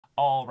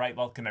All right,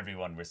 welcome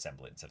everyone. We're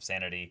Semblance of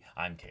Sanity.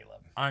 I'm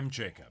Caleb. I'm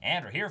Jacob.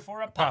 And we're here for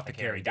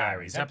Apothecary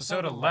Diaries,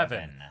 episode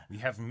 11. We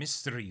have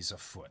mysteries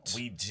afoot.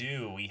 We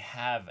do. We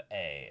have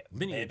a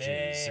lineages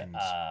baby.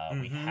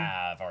 and We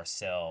have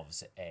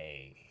ourselves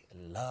a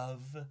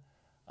love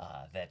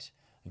that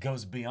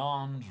goes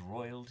beyond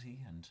royalty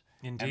and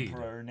Indeed.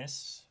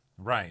 emperorness.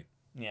 Right.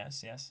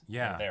 Yes, yes.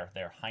 Yeah.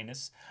 Their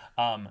highness.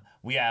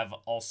 We have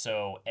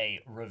also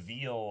a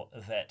reveal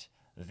that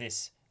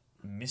this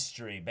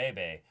mystery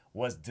baby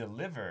was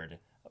delivered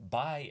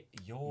by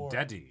your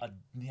daddy.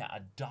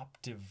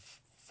 Adoptive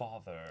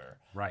father.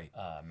 Right.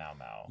 Mau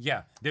Mau.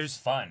 Yeah. There's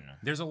Fun.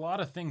 There's a lot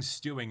of things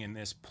stewing in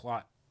this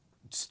plot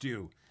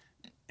stew,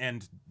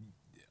 and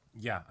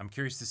yeah, I'm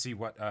curious to see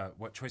what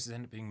choices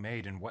end up being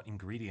made and what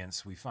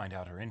ingredients we find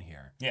out are in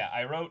here. Yeah,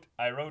 I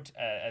wrote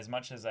as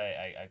much as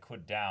I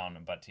could down,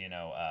 but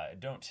I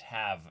don't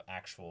have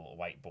actual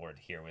whiteboard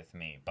here with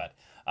me. But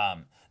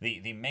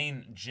the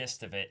main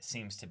gist of it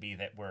seems to be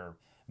that we're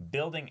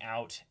building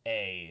out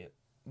a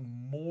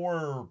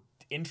more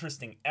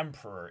interesting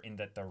emperor in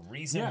that the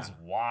reasons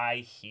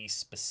why he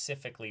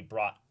specifically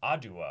brought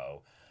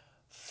Aduo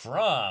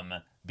from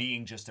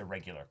being just a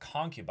regular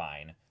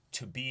concubine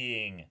to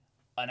being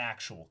an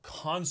actual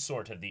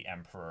consort of the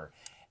emperor,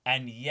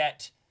 and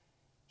yet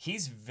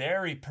he's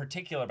very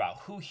particular about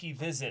who he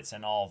visits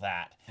and all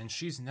that. And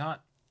she's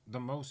not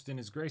the most in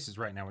his graces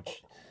right now,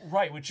 which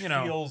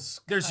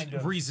feels there's kind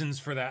of reasons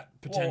for that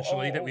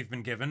potentially that we've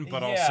been given,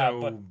 but yeah,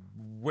 also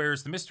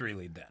where's the mystery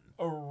lead then?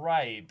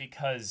 right,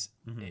 because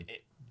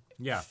it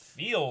Yeah.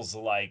 feels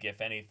like, if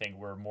anything,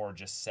 we're more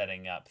just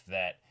setting up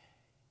that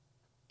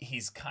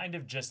he's kind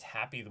of just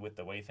happy with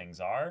the way things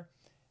are,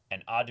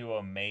 and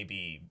Aduo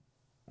maybe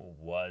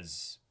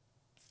was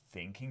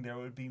thinking there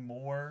would be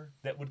more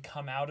that would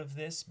come out of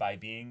this by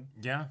being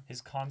his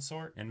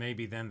consort. And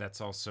maybe then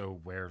that's also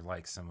where,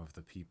 like, some of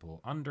the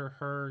people under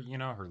her,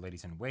 her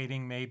ladies in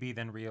waiting, maybe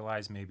then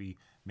realize maybe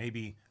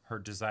her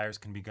desires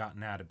can be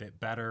gotten at a bit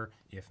better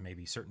if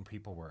maybe certain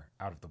people were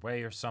out of the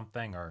way or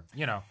something, or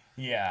Yeah,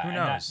 who and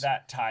knows?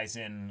 that ties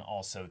in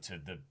also to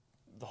the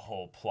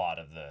whole plot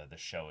of the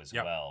show as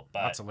well.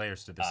 But lots of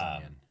layers to this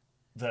onion.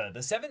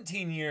 The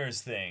 17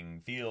 years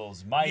thing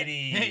feels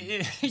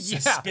mighty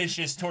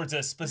suspicious towards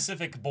a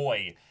specific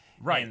boy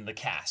in the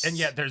cast. And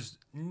yet there's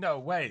no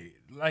way.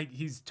 Like,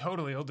 he's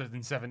totally older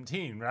than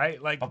 17, right?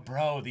 Like, but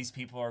bro, these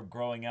people are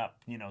growing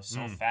up,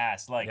 so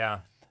fast. Like,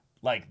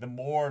 like the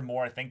more and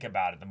more I think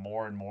about it, the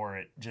more and more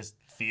it just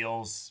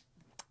feels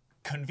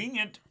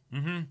convenient.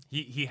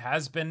 He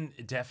has been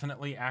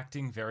definitely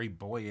acting very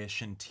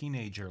boyish and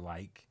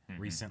teenager-like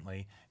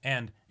recently.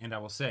 And I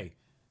will say,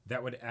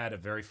 that would add a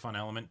very fun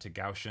element to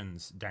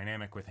Gaoshen's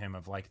dynamic with him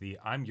of, like, the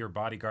I'm your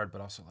bodyguard,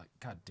 but also, like,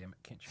 God damn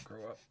it, can't you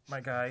grow up,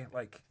 my guy?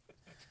 Like,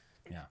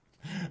 yeah.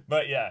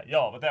 But yeah,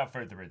 y'all, without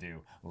further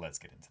ado, let's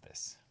get into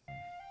this.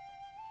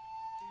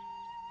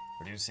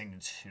 Reducing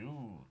 2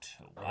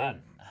 to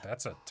 1.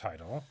 That's a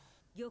title.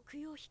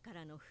 抑揚碑か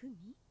らの文？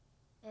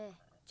ええ、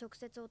直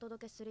接お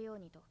届けするよう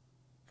にと、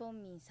フォ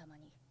ンミン様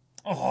に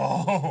言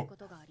うこ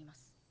とがありま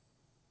す。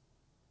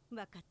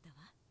わかっ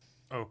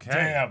たわ。Okay.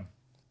 Damn.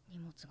 荷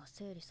物が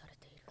整理され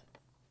ている。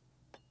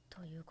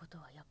ということ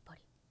はやっぱ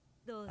り。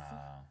どうぞ。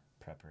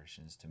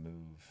Preparations to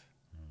move.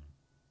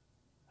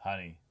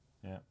 Honey.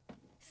 Yeah.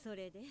 そ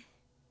れで、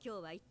今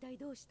日は一体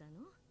どうしたの？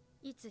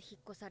いつ引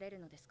っ越される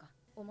のですか？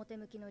表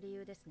向きの理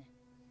由ですね。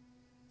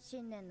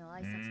新年の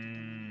挨拶ととも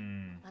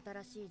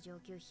に新しい上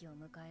級妃を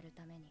迎える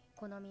ために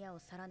この宮を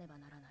去らねば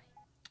ならない。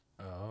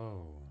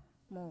Oh.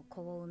 もう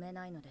子を産め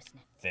ないのです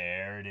ね。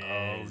There it is.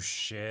 Oh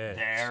shit.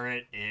 There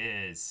it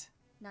is.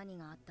 何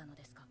があったの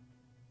ですか？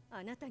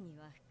あなたに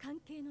は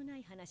関係のな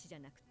い話じゃ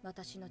なく、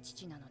私の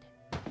父なので。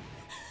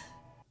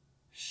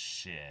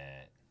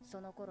Shit. そ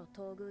の頃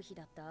東宮妃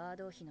だったアー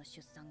ドー妃の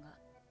出産が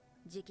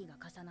時期が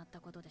重なった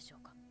ことでしょ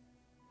うか。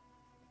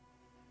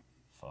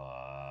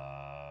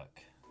Fuck.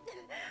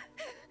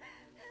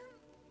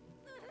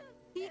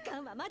 イカ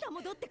ンはまだ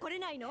戻ってこれ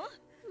ないの？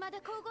まだ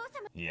皇后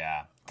様。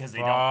Yeah, because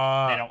they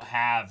don't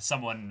have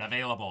someone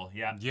available.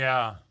 Yeah.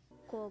 Yeah.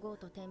 皇后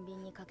と天秤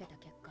にかけた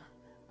結果、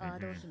アー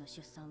ドー妃の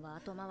出産は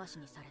後回し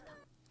にされた。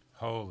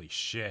Holy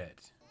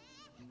shit.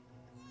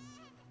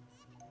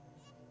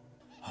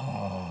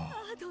 ア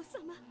ードー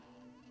様。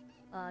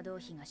アードー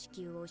妃が子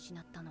宮を失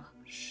ったのは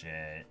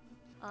Shit.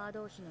 アー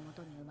ドー妃のも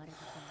とに生まれた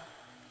子が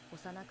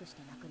幼くし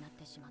て亡くなっ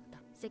てしまった。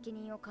責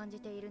任を感じ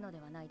ているので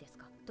はないです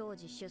か。当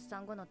時出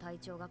産後の体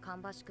調が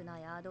芳しくな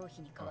いアードー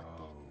妃に代わっ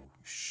て。Oh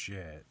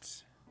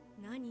shit.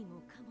 何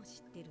もかも知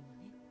ってるの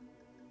ね。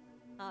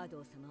アー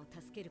ドー様を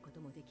助けること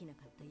もできな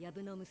かったヤ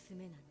ブの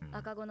娘なの。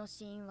赤子の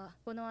死因は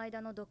この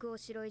間の毒お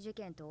しろい事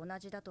件と同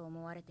じだと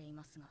思われてい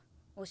ますが、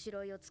おし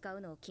ろいを使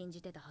うのを禁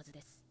じてたはず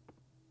です。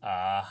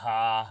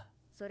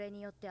それ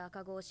によって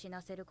赤子を死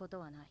なせること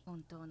はない。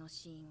本当の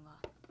死因は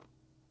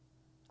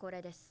こ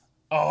れです。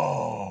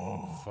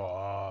Oh.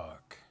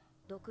 Fuck.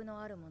 毒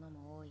のあるもの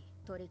も多い。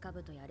トリカ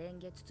ブトやレン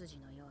ゲツツジ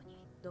のように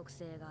毒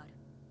性がある。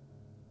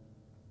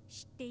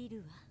知っている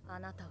わ。あ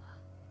なたは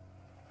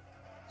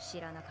知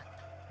らなかっ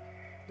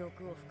た。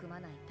毒を含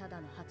まないた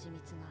だの蜂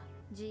蜜が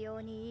需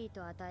要にいい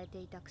と与えて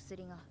いた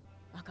薬が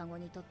赤子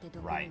にとって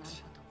毒になるこ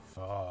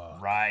と。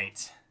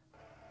Right.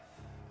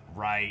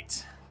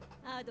 Right.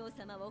 アードー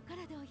様はお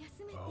体を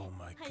休めて、Oh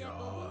my 早く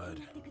お元気 god. に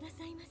なってくだ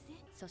さいませ。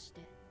そし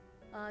て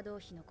アードー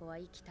妃の子は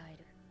息絶え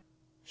る。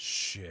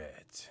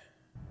Shit.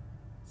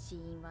 死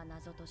因は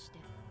謎として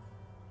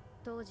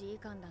当時医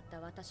官だっ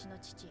た私の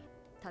父、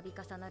度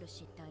重なる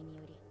失態に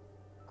より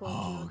高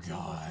級を追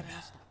放され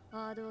ました。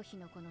アードー妃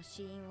の子の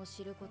死因を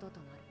知ることと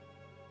なる。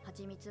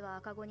蜂蜜は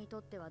赤子にと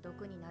っては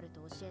毒になる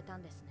と教えた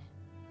んですね。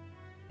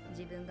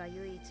自分が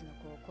唯一の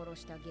子を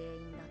殺した原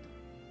因だと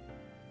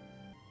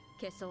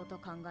消そうと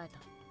考えた。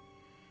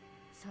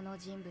その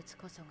人物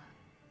こそが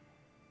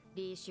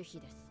リー・シュヒ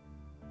です。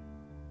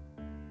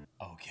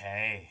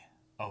 Okay.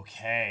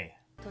 Okay.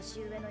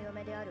 年上の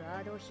嫁である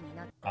アードー妃に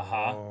なった。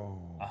Uh-huh. Oh.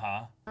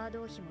 Uh-huh. アー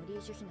ドー妃もリ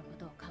ー・シュヒのこ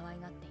とを可愛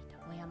がっていた。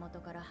親元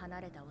から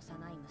離れた幼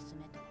い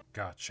娘と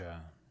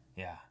Gotcha.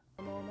 Yeah.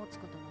 子供を持つ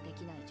こともで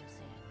きない女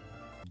性。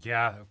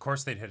 Yeah, of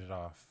course they'd hit it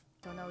off.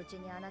 そのうち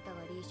にあなたは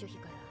リー・シュヒ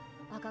か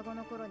ら赤子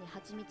の頃に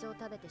蜂蜜を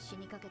食べて死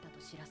にかけたと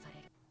知らさ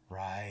れる。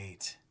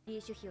 Right. リ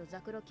ー・シュヒを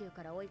ザクロ級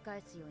から追い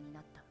返すように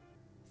なった。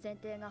船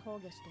艇が崩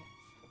御して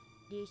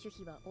リー・シュ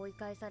ヒは追い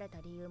返された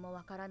理由も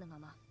わからぬま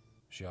ま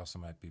She also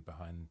might be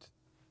behind.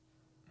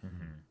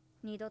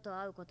 二度と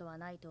会うことは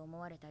ないと思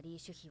われたリー・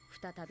シュヒは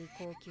再び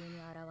高級に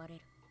現れ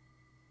る。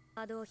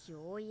アドー妃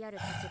を追いやる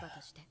立場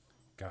として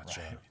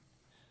Gotcha.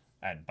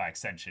 And by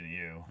extension,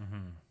 you.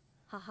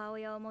 母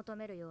親を求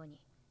めるように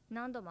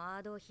何度もア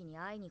ードー妃に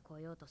会いに来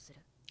ようとする。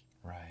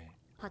 Right.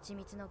 蜂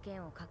蜜の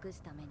件を隠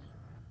すために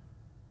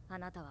あ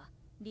なたは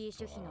リー・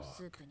シュヒの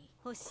スープに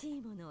欲し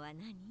いものは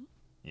何？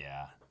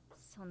 Yeah.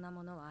 そんな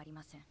ものはあり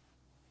ません。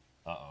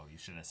 Uh-oh, you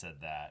shouldn't have said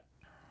that.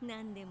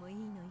 何でもいい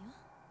のよ。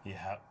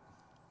 Yeah.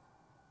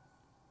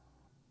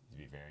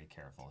 Be very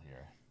careful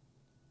here.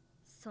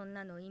 そん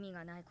なの意味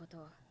がないこと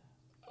を。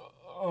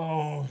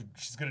 Oh,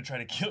 she's gonna try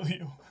to kill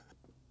you.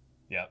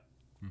 Yep.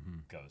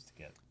 Goes to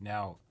get.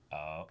 Now,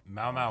 Oh.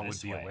 Mao Mao would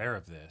this be way. aware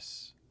of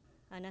this.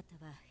 あなた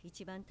は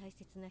一番大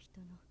切な人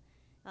の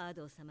アー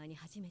ドー様に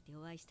初めて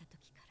お会いした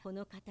時からこ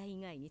の方以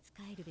外に仕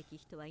えるべき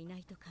人はいな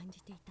いと感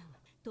じていたわ。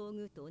東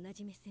宮と同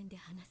じ目線で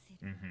話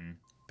せる。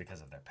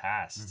 Because of their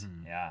past.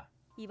 Yeah.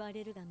 言わ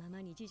れるがま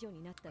まに次女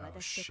になった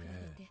私と比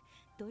べて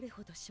どれ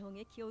ほど衝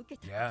撃を受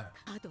けた Yeah. か。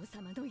アードー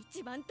様の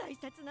一番大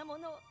切なも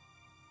のを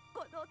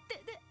この手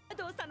でアー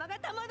ドー様が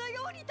玉の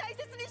ように大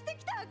切にして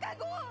きた赤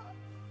子を。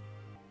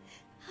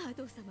アー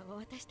ドー様は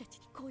私たち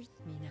にこう言って。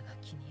皆が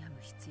気に病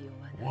む必要は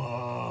ない。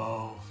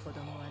 Whoa. 子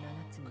供は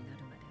7つにな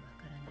るまでわ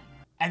からない。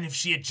 And if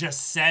she had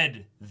just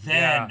said then.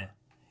 Yeah.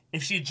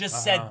 If she had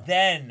just said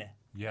then.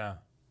 Yeah.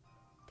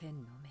 天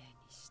の命に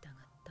従っ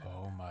た。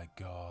 Oh my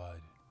god.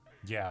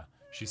 Yeah,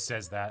 she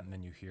says that and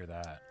then you hear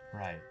that.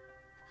 Right.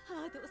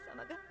 アードー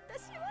様が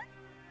私は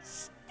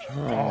知ってる。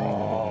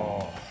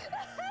 Oh.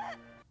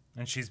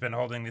 And she's been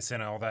holding this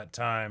in all that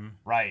time.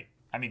 Right.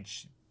 I mean,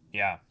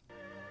 yeah.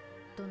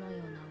 どのよ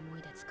うな思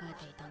いで仕え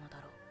ていたのだ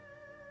ろう。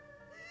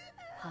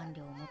伴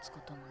侶を持つこ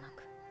ともな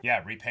く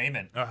Yeah,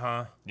 repayment.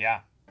 Uh-huh.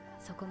 Yeah.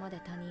 そこまで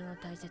他人を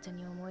大切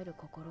に思える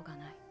心が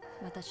ない。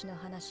私の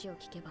話を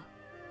聞けば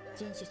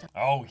人種差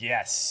Oh,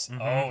 yes.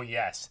 Oh,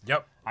 yes.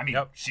 Yep. I mean,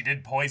 Yep. she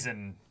did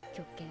poison.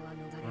 極刑は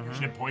逃れら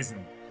She れ did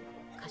poison.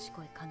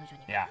 賢い彼女に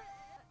Yeah.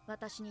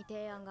 私に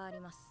提案があり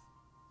ます。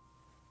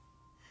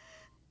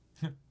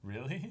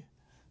 Really?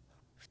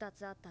 2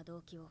つあった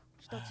動機を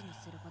1つに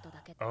すること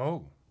だけ。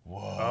 Oh.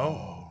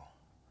 Whoa.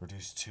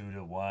 Reduced 2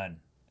 to 1.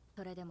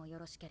 それでもよ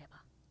ろしけれ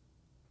ば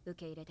受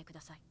け入れてくだ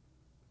さい。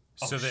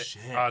 So Oh, that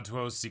shit.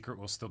 Adwo's secret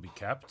will still be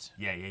kept?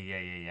 Yeah, yeah, yeah,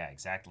 yeah, yeah,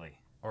 exactly.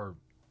 Or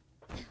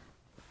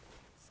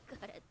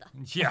疲れた。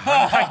 yeah,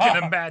 I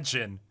can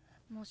imagine.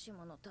 もし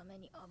ものため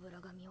に油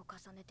紙を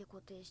重ねて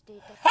固定して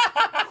い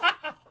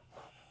た。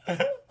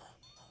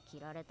切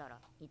られたら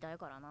痛い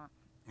からな。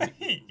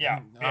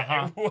Yeah.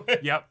 Uh-huh. it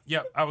would. Yep,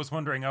 yep. I was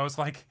wondering. I was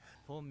like,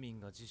 フォンミン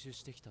が自首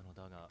してきたの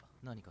だが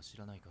何か知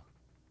らないか。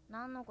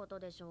何のこと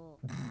でしょ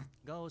う。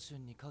ガオシュ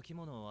ンに書き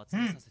物を集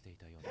めさせてい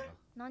たようだな。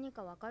何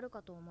かわかる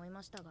かと思い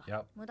ましたが、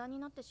 Yep. 無駄に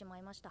なってしま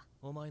いました。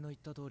お前の言っ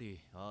た通り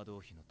アード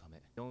ー妃のた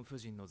め四夫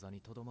人の座に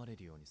とどまれ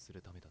るようにす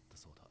るためだった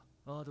そうだ。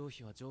アードー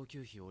妃は上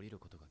級妃を降りる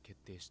ことが決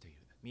定している。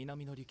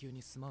南の離宮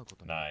に住まうこ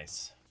とになった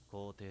Nice.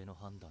 皇帝の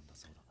判断だ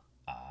そうだ。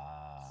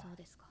 Ah. そう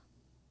ですか。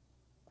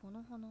こ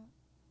の花、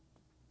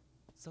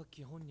さっ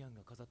き本ニャン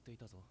が飾ってい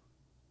たぞ。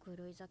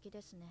狂い咲き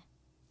ですね。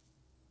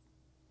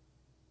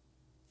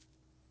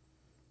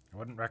 I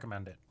wouldn't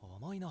recommend it.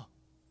 甘いな。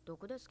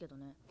毒ですけど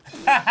ね。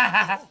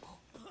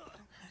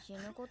死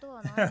ぬこと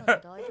はないので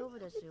大丈夫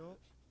ですよ。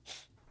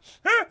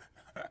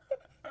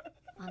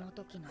あの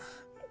時の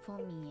フ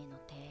ォンミンへの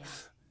提案。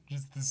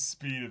 Just the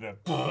speed of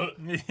that.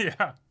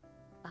 Yeah.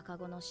 赤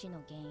子の死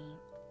の原因。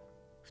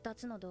2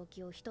つの動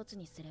機を1つ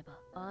にすれば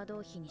アード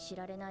ー妃に知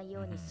られない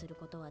ようにする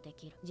ことはで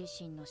きる。自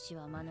身の死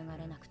は免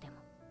れなくても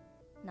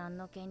何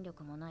の権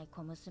力もない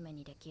小娘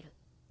にできる。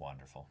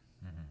 Wonderful.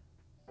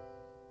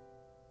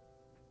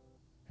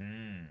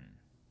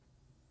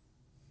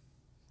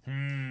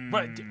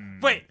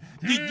 Wait,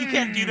 you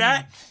can't do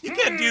that. You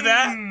can't do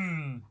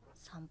that.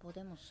 散歩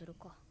でもする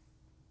か。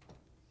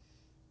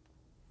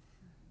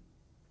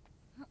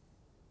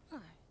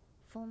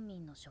フォンミ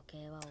ンの処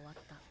刑は終わっ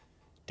た。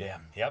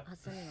Damn. Yep. 明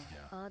日に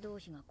はアード王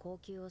妃が高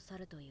級を去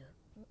るという。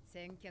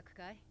先客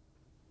かい？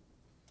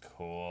 Cool.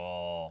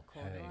 こ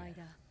の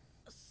間。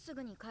す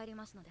ぐに帰り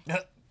ますので。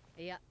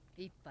いや、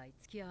一杯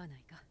付き合わな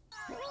いか。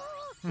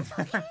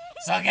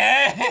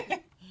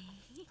Sake!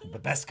 The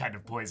best kind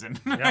of poison.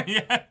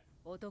 Yeah.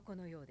 男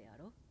のようであ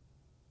ろ？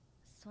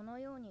その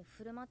ように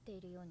振る舞ってい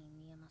るように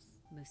見えます。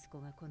息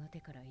子がこの手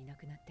からいな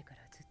くなってか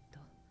らずっと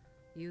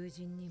友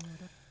人に戻っ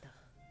た。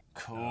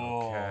Cool.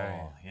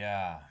 Okay.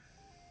 Yeah.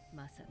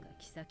 まさか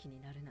妃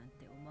になるなん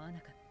て思わな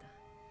かっ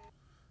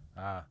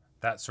た。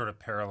That sort of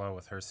parallel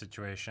with her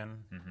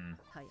situation.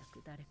 早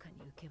く誰かに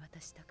受け渡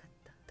したかっ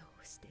た。ど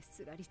うして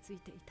すがりつい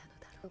ていたの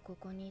だろう。こ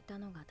こにいた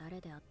のが誰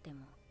であって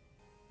も、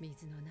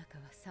水の中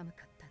は寒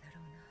かっただ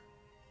ろうな。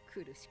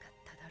苦しかっ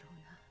ただろ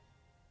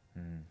う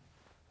な。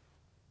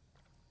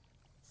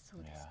そ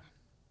うですね。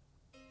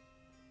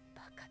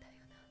バカだよ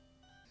な。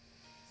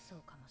そ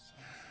うかもし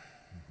れません。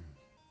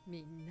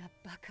みんな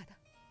バカだ。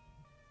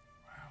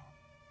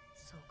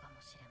そうか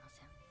もしれませ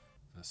ん。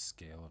 The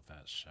scale of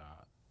that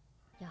shot.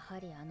 やは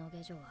りあの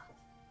下女は、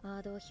ア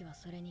ード王妃は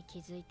それに気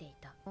づいてい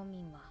た。本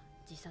民は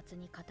自殺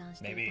に加担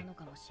していたの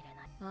かもしれ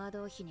ない。アー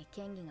ド王妃に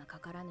嫌疑がか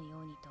からぬ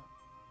ようにと、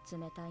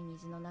冷たい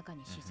水の中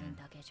に沈ん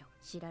だ下女。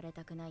知られ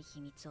たくない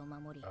秘密を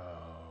守り、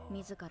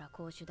自ら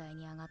公主台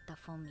に上がった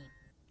フォンミン。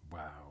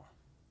Wow.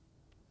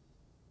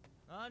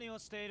 何を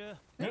している？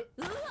誰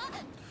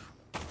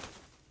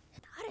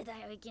だ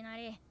よいきな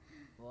り。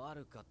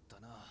悪かった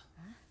な。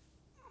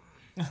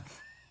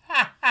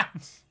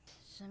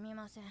すみ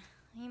ません。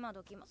今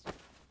どきます。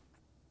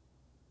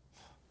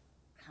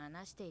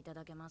話していた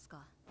だけます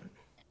か。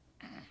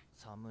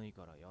寒い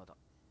からやだ。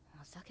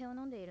お酒を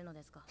飲んでいるの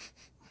ですか。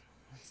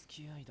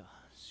付き合いだ。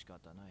仕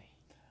方ない。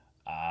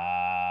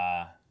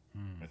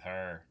With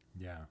her.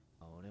 Yeah.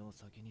 俺を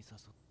先に誘っ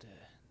て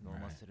飲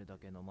ませるだ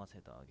け飲ませ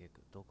た挙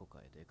句どこか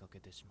へ出かけ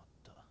てしまっ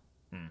た。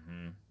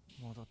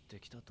戻って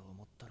きたと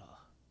思ったら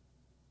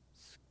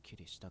すっき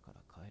りしたか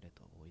ら帰れ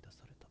と追い出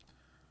された。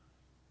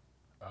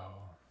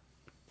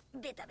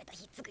ベタベタ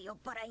ひっつく酔っ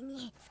払い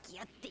に付き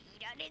合ってい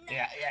られない。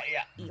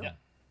Yeah.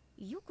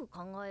 よく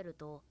考える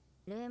と、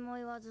礼も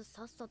言わず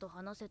さっさと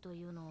話せと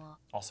いうのは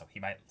Also, he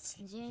might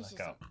人 let 種 go.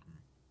 さ。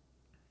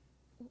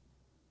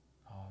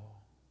 Oh.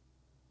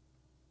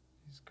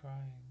 He's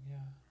crying, yeah.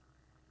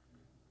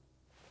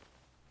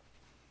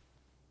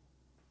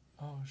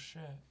 Oh shit.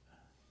 も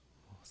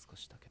う少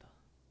しだけだ。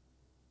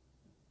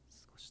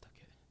少しだ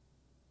け。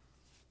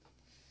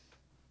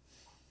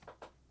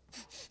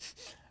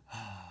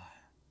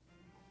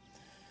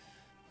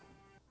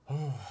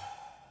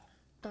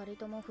二人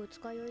とも二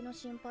日酔いの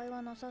心配は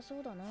なさそ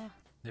うだな。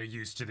 They're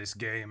used to this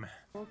game.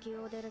 高級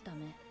を出るた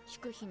め、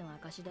祝妃の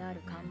証であ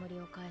る冠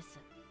を返す。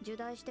受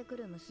代してく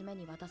る娘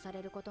に渡さ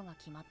れることが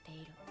決まってい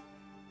る。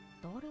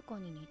誰か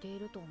に似てい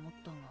ると思っ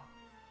たが、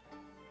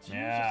人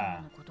種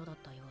様のことだっ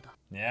たようだ。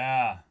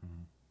Yeah.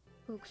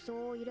 服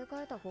装を入れ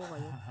替えた方がよっ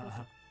ぽ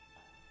ど。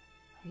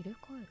入れ替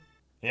える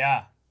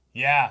Yeah.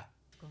 Yeah.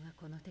 息子が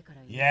この手か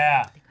らいなく Yeah.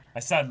 なってから。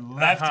 My son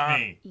left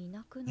me. い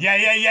なくなる。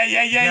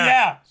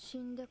 Yeah. 死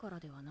んでから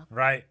ではなく、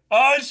 Right.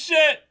 Oh shit.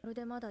 まる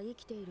でまだ生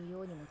きている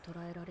ようにも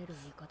捉えられる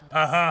言い方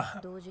だ。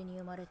同時に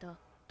生まれた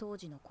当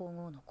時の皇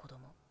后の子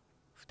供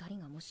二人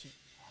がもし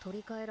取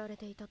り替えられ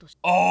ていたとし、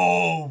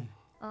 Oh.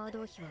 アー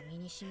ド王妃は身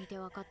に染みて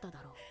分かっただ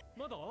ろう。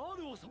まだアー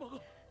ル王様が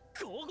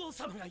皇后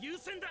様が優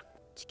先だ。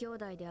父兄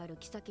弟である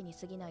妃に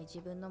過ぎない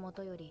自分のも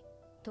とより、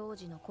当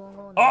時の皇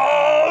后の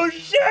Oh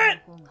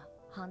shit. 方が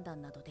判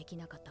断などでき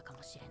なかったか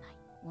もしれない。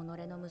己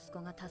の息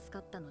子が助か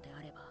ったので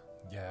あれば、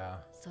 Yeah.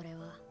 それ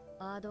は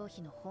アード王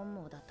妃の本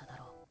望だっただ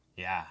ろう。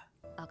 Yeah.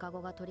 赤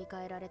子が取り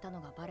替えられた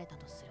のがバレた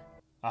とする。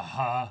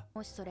 Uh-huh.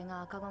 もしそれ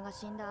が赤子が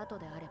死んだ後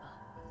であれば、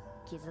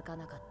気づか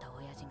なかった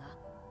親父が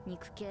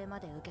肉刑ま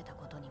で受けた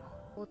ことにも、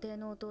皇帝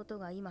の弟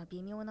が今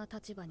微妙な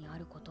立場にあ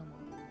ることも、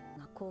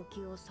が高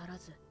級を去ら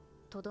ず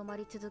とどま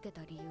り続け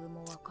た理由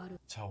もわかる。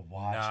 To watch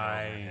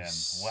over him.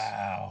 Nice.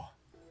 Wow.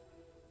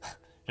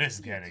 This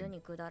is 実 getting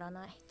にくだら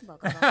ないバ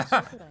カバ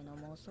カしいくらいの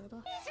妄想だ。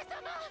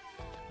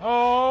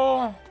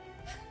 Oh.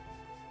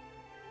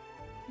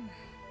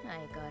 相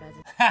変わらず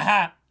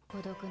Haha. 孤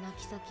独な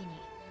妃に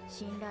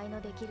信頼の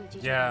できる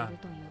次女がいる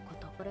というこ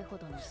と、これほ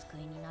どの救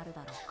いになる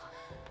だろうか。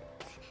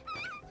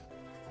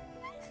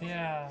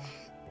 Yeah.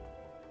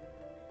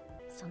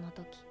 その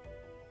時、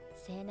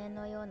青年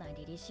のような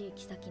凛々しい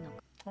妃の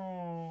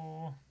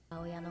Oh.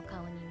 母親の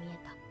顔に見え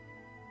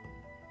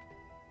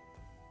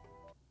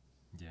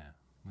た。 Yeah.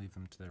 Leave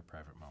them to their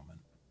private moment.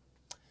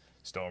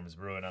 Storm's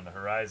brewing on the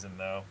horizon,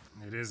 though.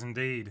 It is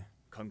indeed.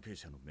 関係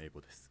者の名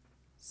簿です。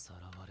さ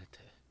らわれて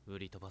売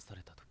り飛ばさ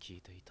れたと聞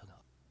いていたが。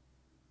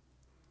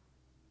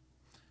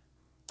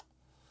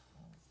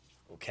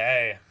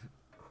 Okay.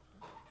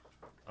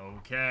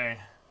 Okay.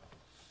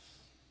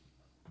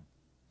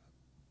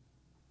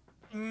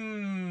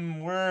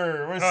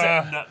 we're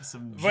setting up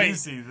some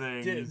juicy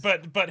things.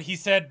 But he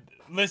said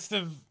list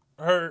of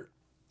her.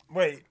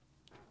 Wait.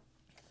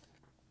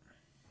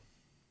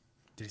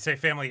 Did he say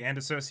family and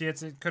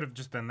associates? It could have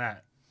just been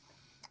that.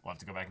 We'll have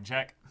to go back and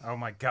check. Oh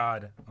my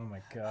god.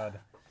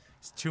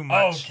 It's too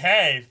much.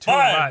 Okay, too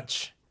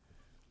much.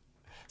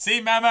 See,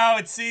 Memo,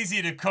 it's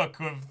easy to cook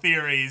with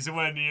theories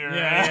when you're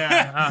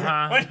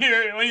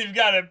when you've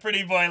got a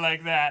pretty boy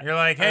like that. You're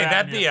like, hey,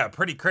 that'd be a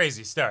pretty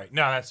crazy story.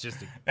 No, that's just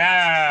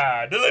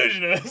a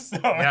delusional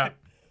story. Yeah.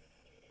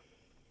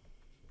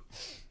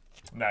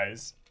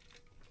 Nice.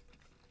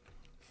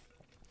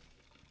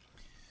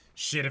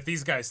 Shit, if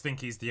these guys think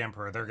he's the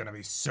emperor, they're gonna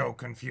be so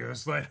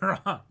confused later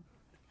on.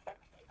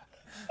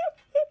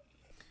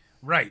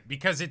 Right,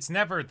 because it's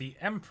never the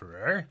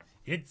emperor,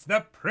 it's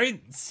the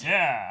prince.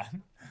 Yeah.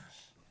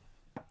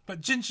 But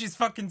Jinshi's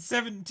fucking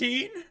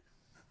 17?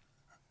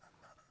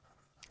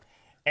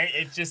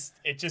 It just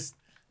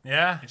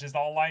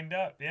all lined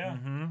up, yeah.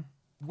 Mm-hmm.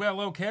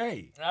 Well,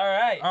 okay.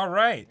 All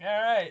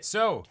right.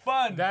 So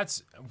fun.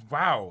 That's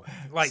wow.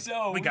 Like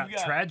so we got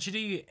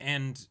tragedy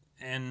and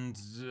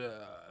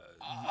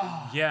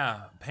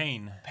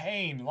pain.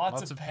 Pain,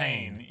 lots of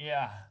pain.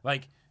 Yeah.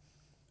 Like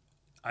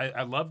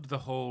I loved the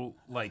whole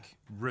like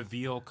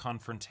reveal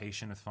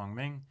confrontation with Feng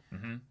Ming.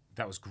 Mm-hmm.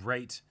 That was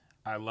great.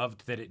 I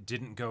loved that it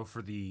didn't go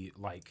for the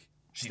like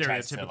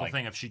stereotypical stereotypical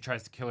thing of she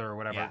tries to kill her or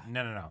whatever. Yeah.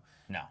 No.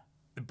 No.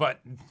 But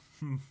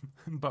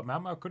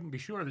Mama couldn't be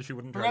sure that she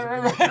wouldn't try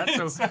something like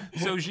that,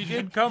 so she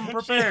did come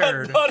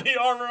prepared. She had body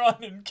armor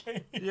on and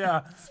came.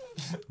 Yeah.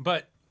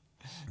 But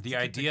the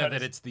idea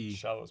that it's the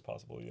shallow as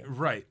possible, yeah.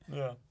 Right.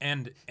 Yeah.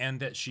 And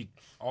that she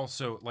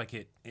also like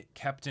it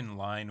kept in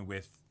line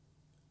with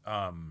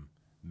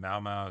Mao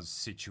Mao's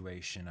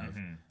situation of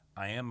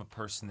I am a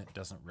person that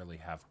doesn't really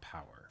have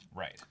power.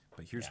 Right.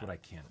 But here's what I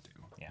can do.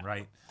 Yeah.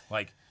 Right?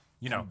 Like,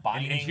 you know,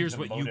 and here's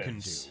what you can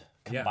do.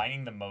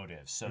 Combining the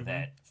motives so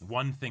that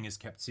one thing is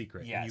kept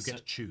secret and you get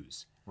to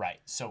choose. Right.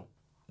 So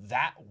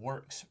that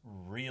works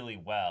really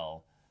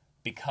well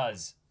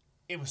because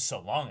it was so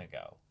long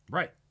ago.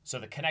 Right. So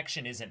the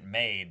connection isn't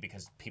made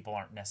because people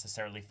aren't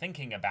necessarily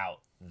thinking about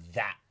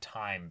that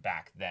time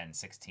back then,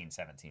 16,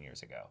 17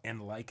 years ago.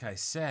 And like I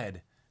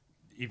said,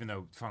 even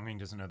though Feng Ming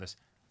doesn't know this,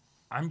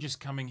 I'm just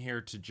coming here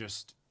to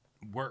just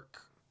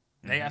work.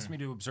 They asked me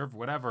to observe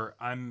whatever.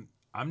 I'm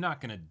not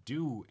going to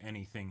do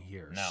anything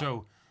here. No.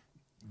 So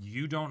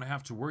you don't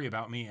have to worry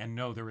about me, and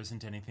no, there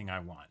isn't anything I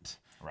want.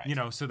 Right. You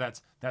know, so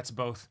that's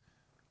both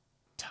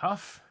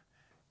tough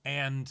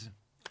and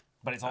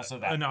but it's also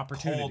that an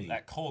opportunity.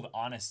 Cold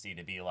honesty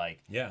to be like,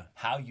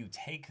 how you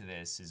take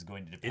this is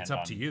going to depend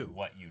on to you.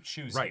 What you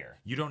choose right. here.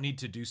 You don't need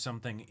to do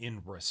something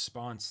in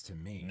response to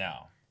me.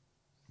 No.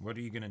 What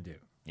are you going to do?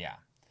 Yeah.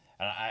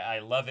 And I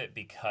love it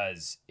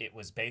because it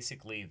was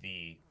basically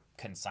the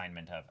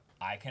consignment of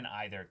I can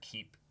either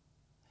keep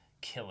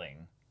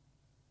killing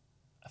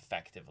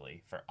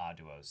effectively for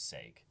Aduo's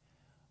sake,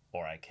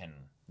 or I can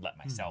let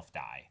myself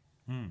die,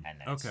 and then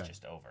it's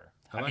just over.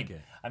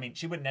 I mean,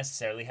 she wouldn't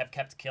necessarily have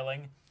kept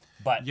killing,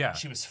 but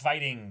she was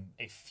fighting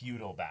a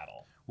futile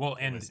battle. Well,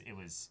 and it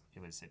was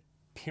a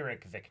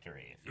Pyrrhic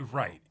victory, if you will.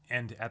 Right.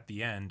 And at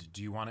the end,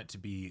 do you want it to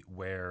be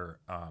where,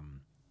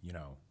 you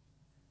know,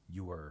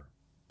 you were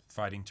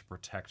fighting to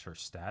protect her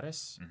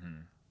status,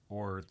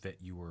 or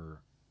that you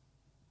were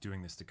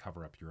doing this to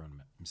cover up your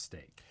own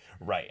mistake?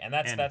 Right. And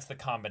that's the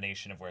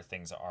combination of where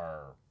things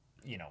are,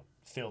 you know,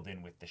 filled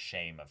in with the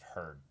shame of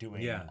her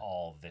doing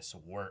all this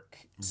work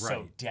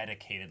so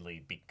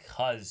dedicatedly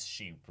because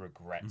she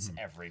regrets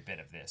every bit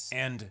of this.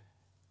 And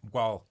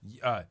while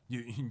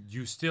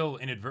you still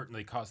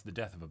inadvertently caused the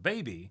death of a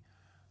baby,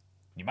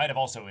 you might have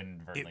also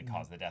inadvertently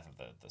caused the death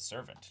of the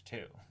servant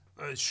too.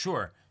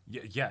 Sure.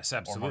 Yes,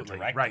 absolutely.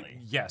 Right.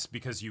 Yes,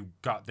 because you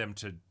got them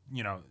to,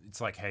 you know, it's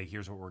like, hey,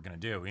 here's what we're going to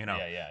do, you know.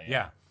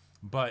 Yeah.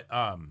 But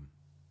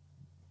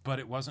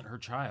it wasn't her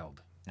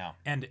child. No.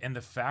 And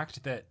the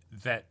fact that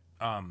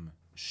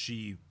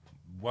she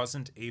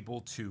wasn't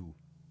able to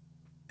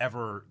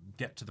ever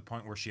get to the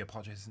point where she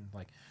apologizes and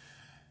like,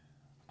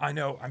 I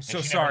know, I'm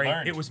so sorry.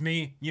 It was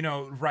me, you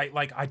know, right?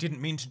 Like, I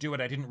didn't mean to do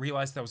it. I didn't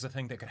realize that was a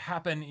thing that could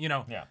happen, you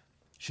know. Yeah.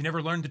 She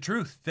never learned the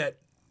truth that,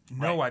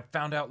 no, I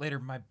found out later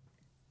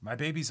my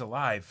baby's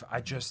alive.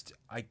 I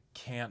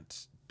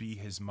can't be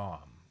his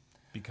mom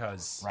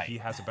because he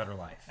has a better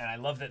life. And I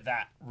love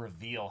that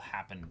reveal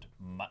happened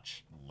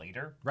much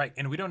later. Right,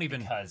 and we don't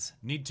even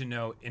need to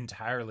know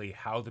entirely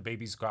how the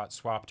babies got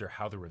swapped or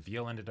how the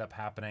reveal ended up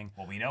happening.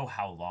 Well, we know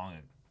how long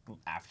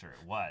after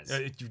it was.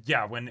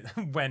 When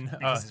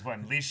because it's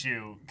when Li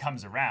Shu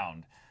comes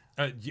around.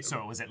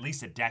 So it was at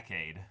least a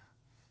decade,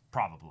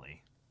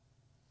 probably.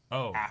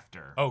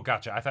 After. Oh,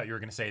 gotcha. I thought you were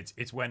gonna say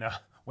it's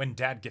when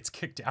Dad gets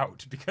kicked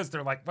out because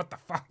they're like, what the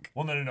fuck?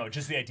 Well, no.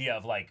 Just the idea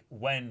of like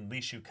when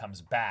Li Shu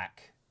comes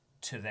back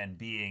to then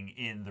being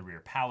in the rear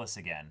palace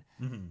again.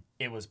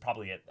 It was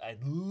probably at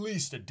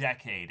least a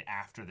decade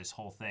after this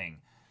whole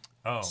thing.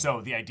 Oh.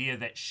 So the idea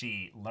that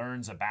she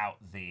learns about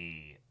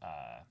the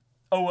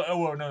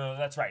No,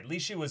 that's right. Li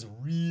Shi was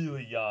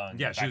really young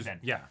Yeah, back she was. then.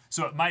 Yeah.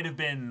 So it might have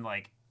been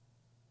like,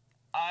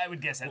 I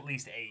would guess at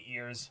least 8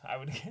 years. I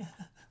would.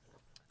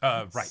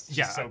 Right.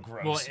 Yeah. So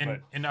gross. Well,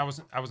 and I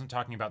wasn't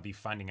talking about the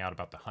finding out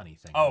about the honey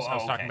thing. Oh, I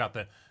was talking okay. about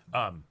the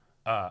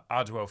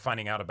Aduo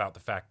finding out about the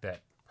fact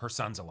that her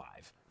son's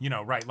alive. You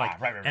know, right? Like,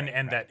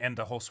 and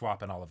the whole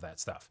swap and all of that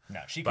stuff.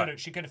 No, she could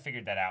have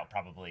figured that out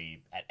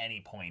probably at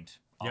any point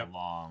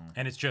along.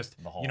 And it's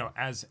just the whole,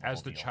 as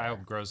the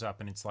child grows up,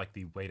 and it's like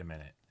wait a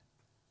minute,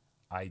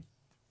 I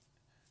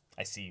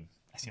see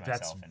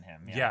myself in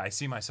him. Yeah, I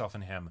see myself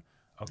in him.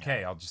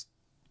 Okay, I'll just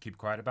keep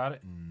quiet about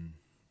it, and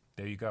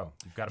there you go.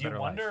 You've got a better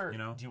life. You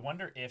know? Do you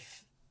wonder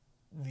if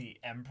the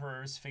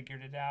Emperor's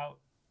figured it out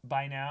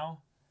by now?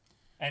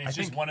 And it's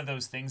just one of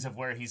those things of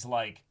where he's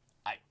like,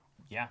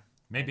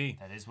 maybe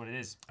that is what it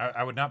is.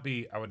 I would not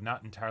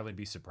entirely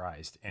be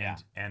surprised,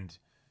 and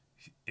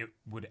it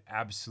would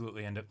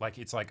absolutely end up like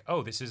it's like,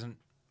 oh, this isn't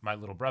my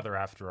little brother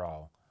after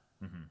all.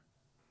 Mm-hmm.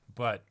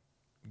 But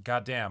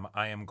goddamn,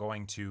 I am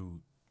going to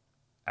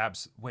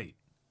wait.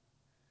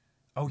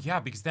 Oh yeah,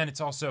 because then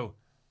it's also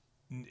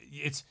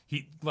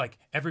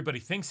everybody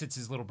thinks it's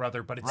his little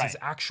brother, but it's his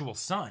actual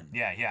son.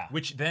 Yeah.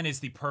 Which then is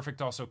the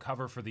perfect also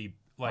cover for the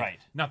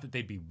not that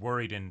they'd be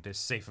worried in this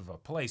safe of a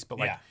place, but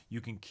you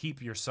can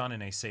keep your son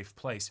in a safe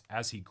place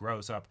as he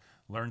grows up,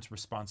 learns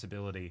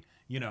responsibility,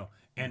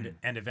 and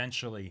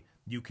eventually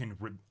you can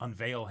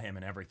unveil him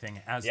and everything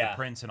as the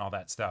prince and all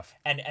that stuff.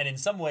 And in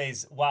some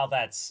ways, while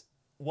that's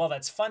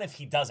fun if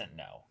he doesn't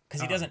know,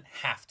 because he doesn't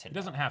have to. He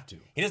doesn't have to.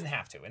 He doesn't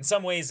have to. In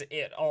some ways,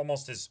 it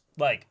almost is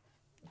like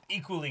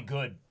equally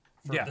good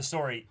for the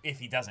story if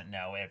he doesn't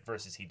know it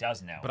versus he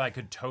does know. But I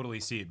could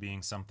totally see it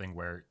being something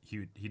where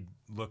he'd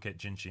look at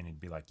Jinchi and he'd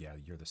be like, "Yeah,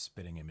 you're the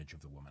spitting image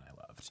of the woman I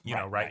loved." You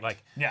know, right?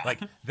 Like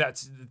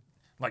that's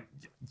like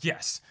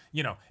yes,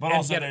 But and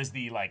also there's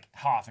the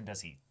how often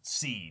does he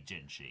see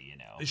Jinchi?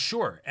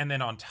 Sure. And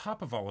then on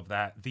top of all of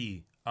that,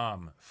 the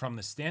from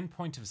the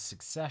standpoint of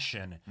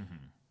succession,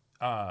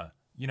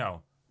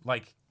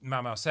 like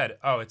Mao said,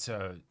 oh, it's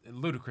a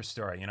ludicrous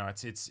story.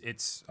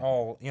 It's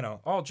all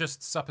all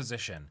just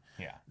supposition.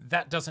 Yeah,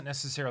 that doesn't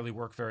necessarily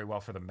work very well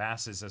for the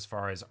masses as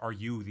far as are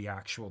you the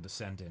actual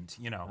descendant?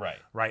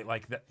 Right.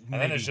 Like that.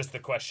 And then it's just the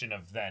question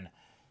of then,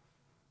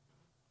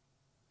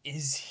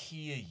 is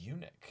he a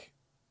eunuch?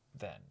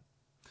 Then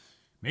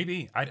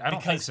maybe I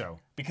don't think so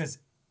because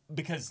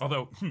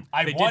although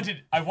I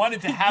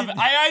wanted to have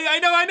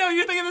I know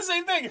you're thinking the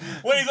same thing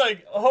when he's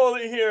like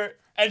holy here.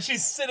 And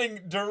she's sitting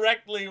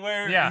directly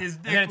where his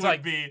dick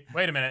would be.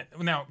 Wait a minute.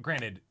 Now,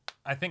 granted,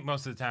 I think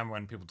most of the time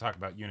when people talk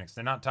about eunuchs,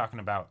 they're not talking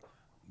about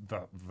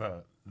the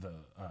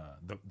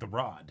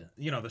rod,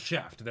 the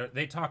shaft.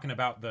 They're talking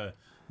about the.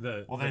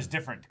 Well, there's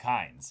different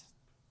kinds.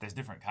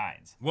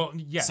 Well,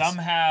 yes. Some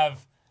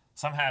have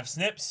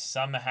snips.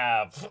 Some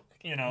have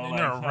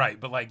right.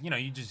 But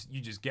you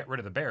just get rid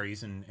of the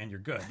berries and you're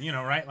good.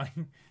 Right? Like.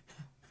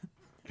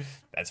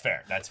 That's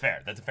fair. That's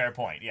a fair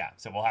point. Yeah.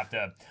 So we'll have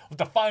to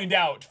find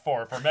out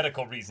for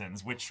medical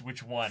reasons which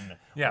one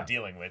we're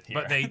dealing with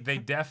here. But they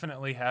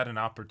definitely had an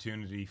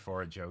opportunity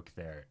for a joke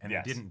there, and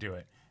they didn't do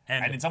it.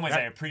 And in some ways,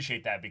 I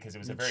appreciate that because it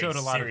was a very showed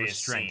a lot of serious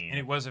restraint, scene. and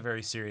it was a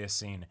very serious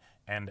scene.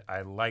 And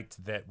I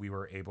liked that we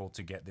were able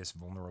to get this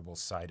vulnerable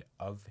side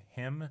of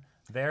him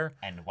there.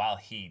 And while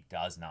he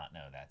does not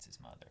know that's his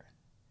mother,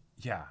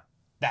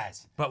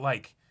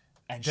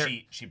 And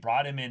she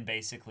brought him in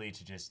basically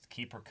to just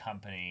keep her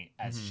company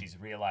as she's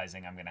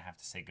realizing I'm going to have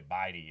to say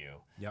goodbye to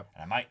you. Yep.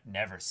 And I might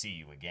never see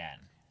you again.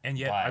 And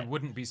yet I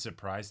wouldn't be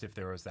surprised if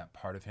there was that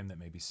part of him that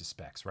maybe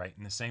suspects, right?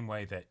 In the same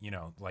way that,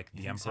 like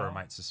the Emperor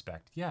might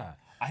suspect. Yeah.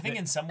 I think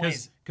in some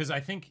ways. Because I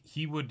think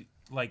he would,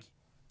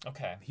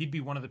 he'd be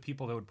one of the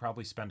people that would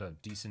probably spend a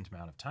decent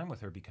amount of time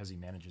with her because he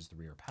manages the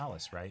rear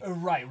palace, right?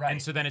 Right.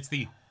 And so then it's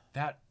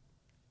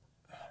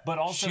But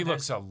also she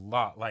looks a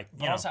lot like.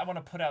 But also, I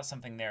want to put out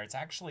something there. It's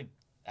actually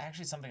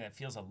something that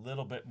feels a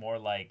little bit more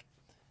like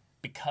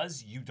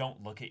because you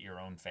don't look at your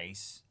own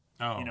face,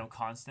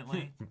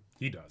 constantly.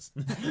 He does.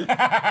 He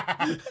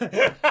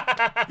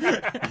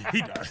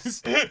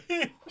does.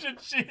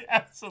 She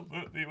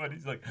absolutely. What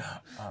he's like.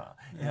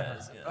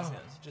 Yes.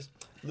 Just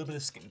a little bit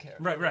of skincare.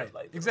 Right.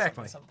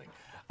 Exactly. Something.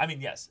 I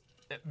mean, yes.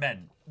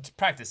 Men,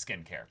 practice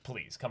skincare,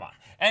 please. Come on.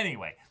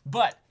 Anyway,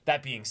 but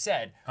that being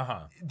said,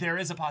 there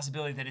is a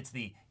possibility that it's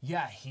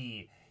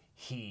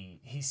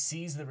he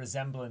sees the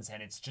resemblance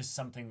and it's just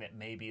something that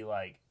maybe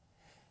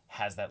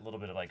has that little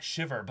bit of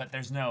shiver, but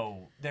there's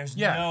no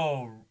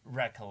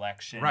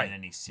recollection in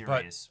any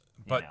serious.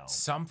 But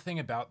something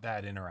about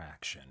that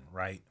interaction,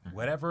 right? Mm-hmm.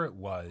 Whatever it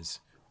was,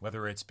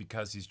 whether it's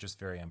because he's just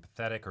very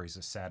empathetic or he's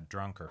a sad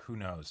drunk or who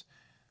knows.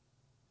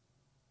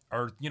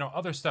 Or,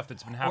 other stuff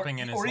that's been happening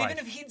in his life. Or even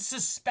if he'd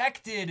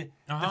suspected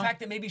the fact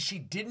that maybe she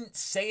didn't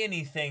say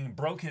anything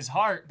broke his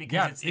heart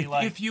because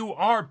if you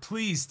are,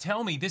 please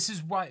tell me. This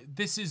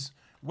is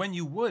when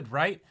you would,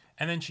 right?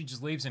 And then she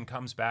just leaves and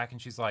comes back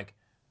and she's like,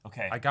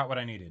 okay, I got what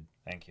I needed.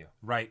 Thank you.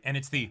 Right. And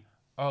it's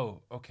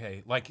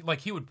okay. Like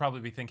he would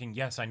probably be thinking,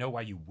 yes, I know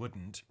why you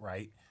wouldn't,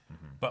 right?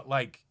 Mm-hmm. But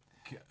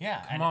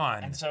Yeah, come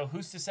on. And so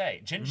who's to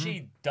say?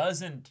 Jinshi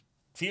doesn't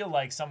feel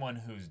like someone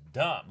who's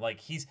dumb. Like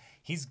he's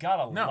got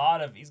a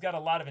lot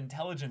of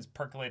intelligence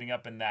percolating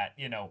up in that,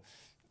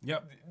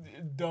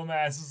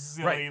 dumbass,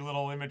 silly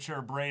little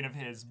immature brain of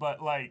his.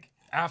 But like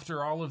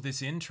after all of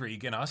this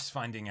intrigue and us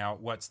finding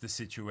out what's the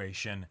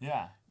situation,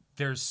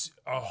 there's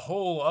a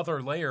whole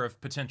other layer of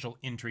potential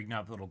intrigue.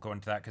 Not that it'll go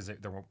into that because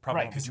there will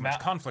probably be too much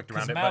conflict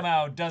around it. Because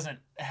Mao doesn't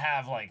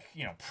have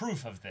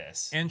proof of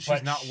this, and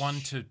she's not one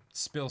to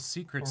spill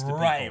secrets to people.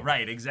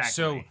 Right, exactly.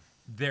 So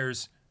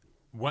there's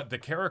what the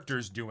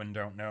characters do and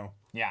don't know.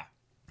 Yeah,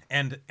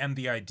 and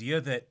the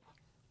idea that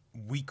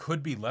we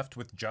could be left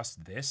with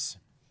just this,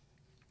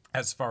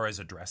 as far as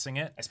addressing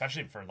it,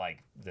 especially for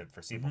like the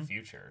foreseeable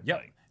future.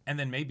 Yep. And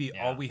then maybe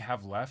all we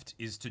have left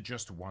is to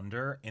just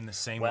wonder in the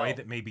same way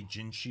that maybe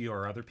Jinshi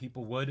or other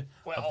people would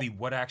of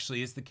what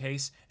actually is the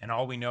case. And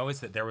all we know is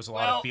that there was a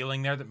lot of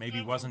feeling there that maybe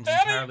wasn't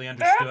entirely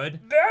understood.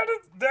 Dad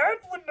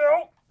would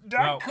know.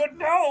 Dad could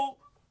know.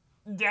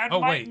 Dad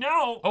might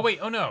know. Oh, wait.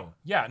 Oh, no.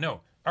 Yeah,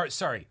 no. All right,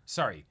 sorry.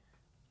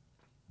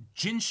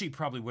 Jinshi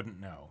probably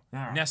wouldn't know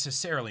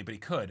necessarily, but he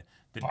could.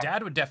 The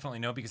dad would definitely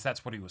know because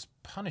that's what he was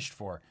punished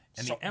for.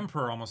 And the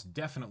Emperor almost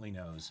definitely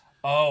knows.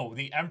 Oh,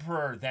 the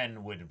Emperor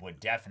then would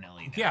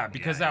definitely know. Yeah,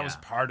 because that was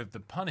part of the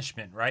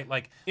punishment, right?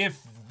 Like, if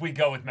we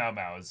go with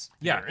Mao's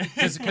theory.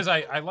 Yeah, because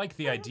I like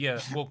the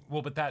idea.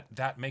 Well, but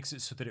that makes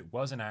it so that it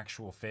was an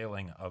actual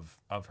failing of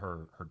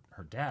her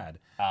dad,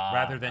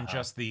 rather than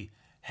just the,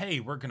 hey,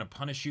 we're going to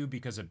punish you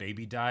because a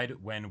baby died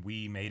when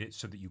we made it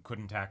so that you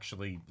couldn't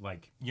actually,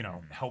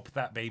 help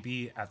that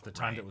baby at the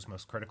time that was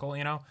most critical,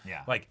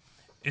 Yeah. Like,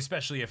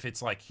 especially if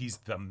it's like he's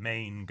the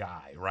main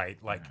guy, right?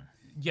 Like,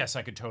 yes,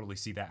 I could totally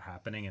see that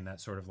happening in that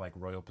sort of like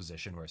royal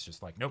position where it's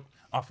just like, nope,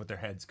 off with their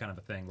heads kind of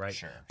a thing, right?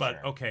 Sure. But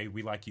okay,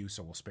 we like you,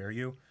 so we'll spare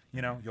you.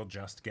 You'll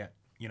just get,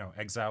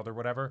 exiled or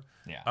whatever.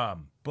 Yeah.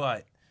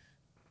 But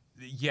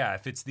yeah,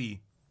 if it's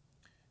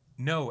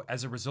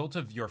as a result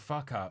of your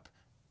fuck up,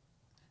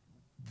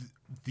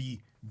 the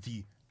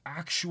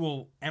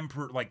actual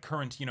emperor, like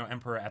current,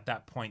 emperor at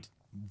that point,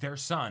 their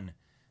son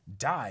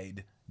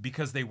died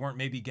because they weren't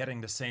maybe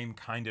getting the same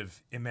kind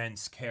of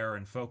immense care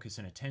and focus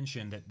and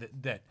attention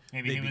that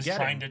maybe he was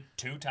trying to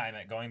two-time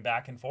it, going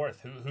back and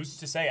forth. Who's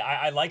to say?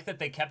 I like that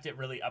they kept it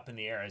really up in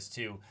the air as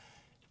to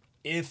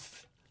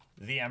if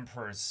the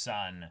Emperor's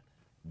son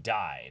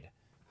died,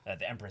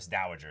 the Empress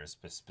Dowager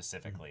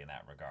specifically in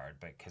that regard,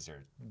 but because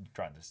they're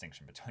drawing a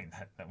distinction between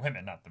the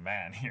women, not the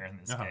man here in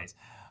this case.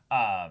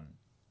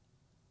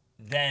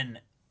 Then,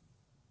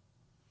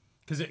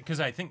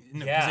 because I think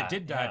it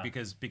did die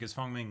because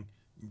Fengming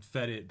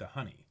fed it the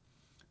honey,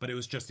 but it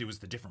was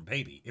the different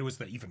baby. It was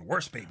the even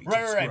worse baby.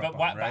 Right.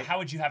 But how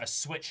would you have a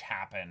switch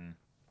happen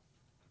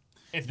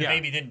if the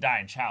baby didn't die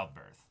in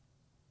childbirth?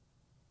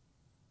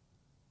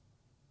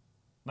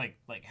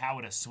 Like how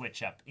would a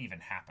switch up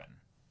even happen?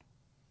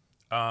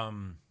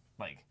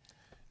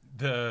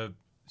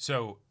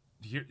 So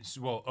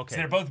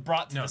they're both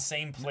brought to the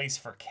same place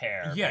for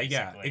care.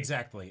 Yeah,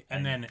 exactly.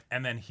 And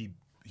then he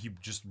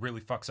just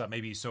really fucks up.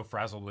 Maybe he's so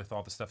frazzled with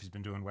all the stuff he's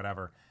been doing,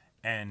 whatever.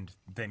 And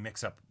they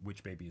mix up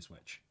which baby is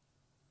which.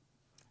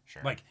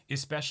 Sure. Like,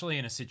 especially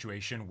in a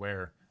situation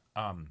where,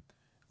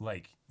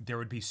 there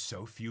would be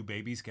so few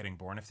babies getting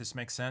born, if this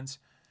makes sense.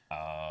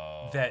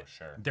 Oh, that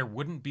there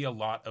wouldn't be a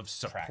lot of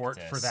support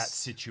for that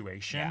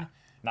situation. Yeah.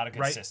 Not a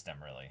good system,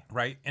 really.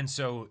 Right. And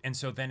so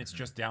then it's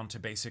just down to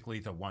basically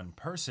the one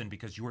person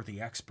because you're the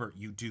expert.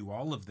 You do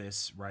all of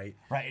this, right?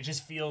 Right. It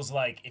just feels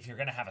like if you're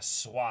going to have a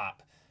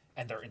swap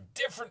and they're in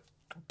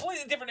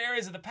completely different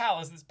areas of the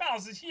palace. This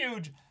palace is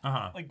huge.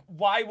 Like,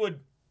 why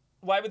would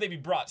they be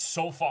brought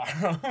so far?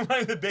 Why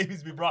would the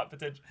babies be brought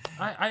potentially?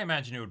 I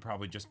imagine it would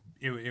probably just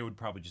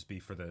be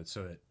for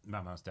so that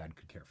Mao's dad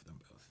could care for them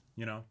both.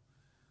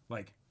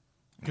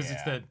 Because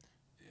it's the,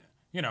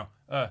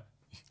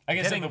 I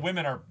guess the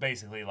women are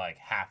basically like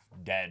half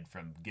dead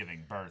from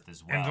giving birth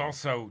as well, and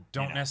also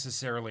don't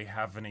necessarily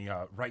have any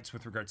rights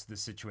with regards to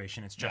this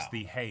situation. It's just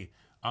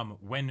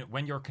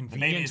when you're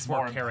convenient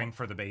for caring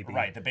for the baby.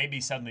 Right, the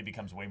baby suddenly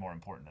becomes way more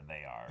important than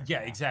they are. Yeah,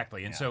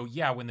 exactly. And so,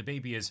 when the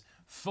baby is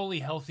fully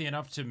healthy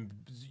enough to,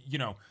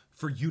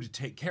 for you to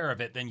take care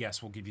of it, then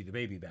yes, we'll give you the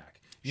baby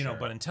back.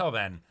 But until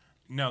then,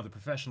 no, the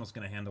professional's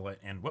going to handle it,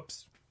 and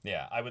whoops.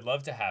 Yeah, I would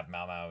love to have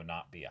Mao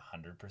not be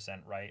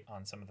 100% right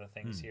on some of the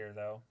things here,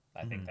 though.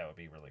 I think that would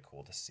be really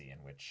cool to see,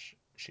 in which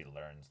she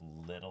learns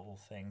little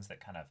things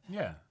that kind of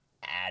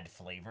add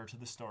flavor to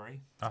the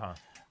story. A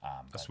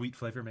sweet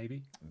flavor,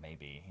 maybe?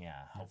 Maybe,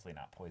 yeah. Hopefully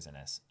not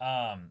poisonous.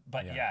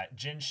 But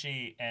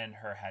Jinshi and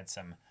her had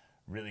some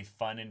really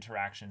fun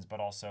interactions, but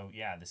also,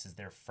 this is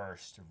their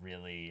first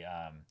really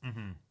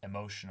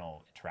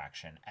emotional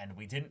interaction. And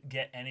we didn't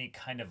get any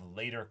kind of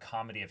later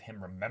comedy of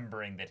him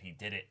remembering that he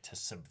did it to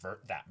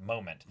subvert that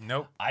moment.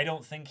 Nope. I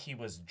don't think he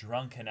was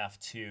drunk enough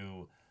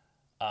to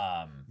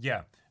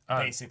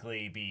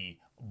basically be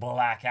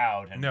black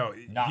out and not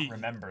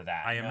remember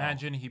that. I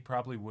imagine he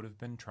probably would have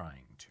been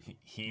trying to.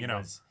 He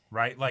was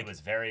right? Like, he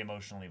was very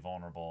emotionally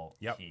vulnerable.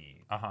 Yep.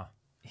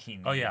 he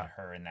needed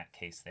her in that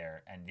case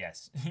there. And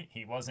yes,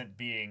 he wasn't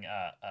being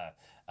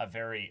a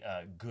very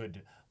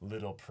good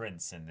little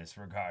prince in this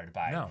regard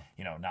by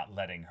not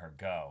letting her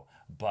go.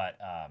 But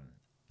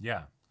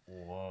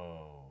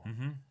whoa,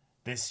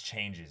 this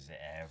changes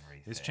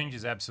everything. This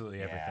changes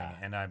absolutely everything,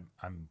 and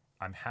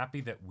I'm happy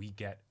that we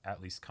get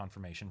at least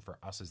confirmation for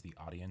us as the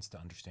audience to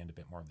understand a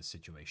bit more of the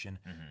situation,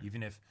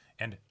 even if,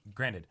 and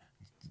granted,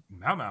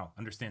 Mao Mao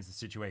understands the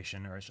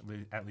situation, or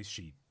at least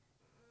she,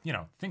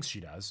 thinks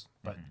she does,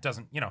 but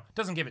doesn't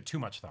give it too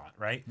much thought,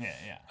 right?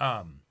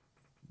 Yeah.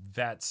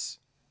 That's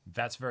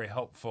very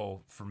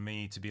helpful for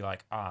me to be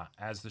like,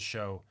 as the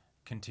show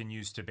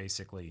continues to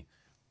basically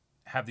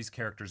have these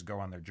characters go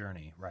on their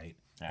journey, right?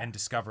 Yeah. And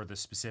discover the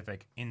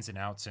specific ins and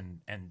outs and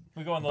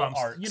we go on little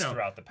arcs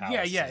throughout the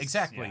palace. Yeah,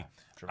 exactly.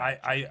 Yeah,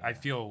 I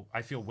feel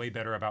way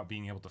better about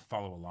being able to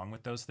follow along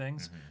with those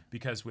things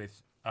because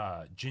with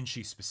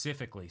Jinshi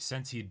specifically,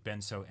 since he'd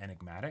been so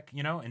enigmatic,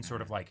 and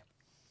sort of like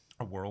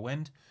a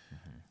whirlwind,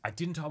 I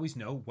didn't always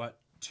know what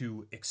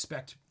to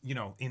expect,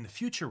 in the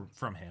future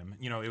from him.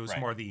 It was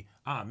more the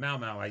Mao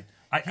Mao.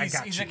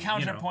 He's a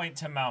counterpoint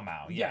to Mao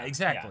Mao. Yeah,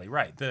 exactly. Yeah.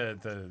 Right.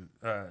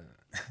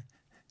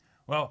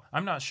 Well,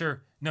 I'm not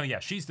sure. No,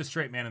 she's the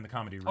straight man in the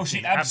comedy routine. Oh,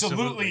 she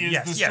absolutely is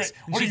the straight.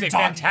 Yes, she's a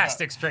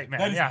fantastic straight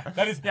man.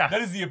 That is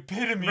the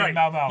epitome of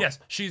Mao Mao. Yes,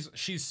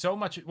 she's so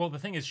much. Well, the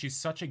thing is, she's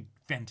such a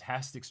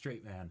fantastic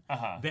straight man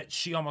that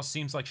she almost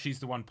seems like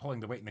she's the one pulling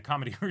the weight in the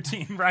comedy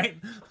routine, right?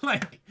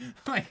 like.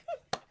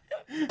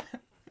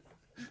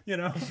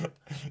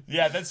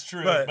 Yeah, that's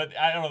true. But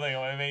I don't think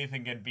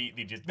anything can beat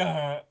the just.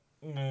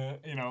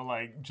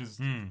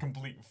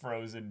 Complete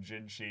frozen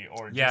Jinshi,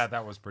 or just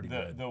that was pretty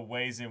good. The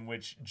ways in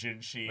which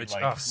Jinshi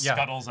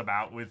scuttles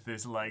about with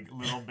this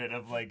little bit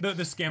of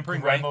the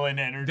scampering gremlin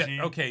energy.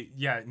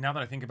 Now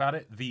that I think about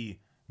it, the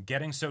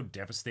getting so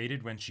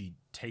devastated when she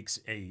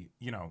takes a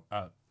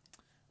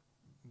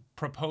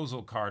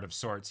proposal card of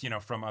sorts,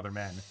 from other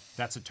men.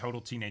 That's a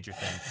total teenager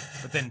thing.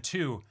 But then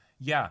two,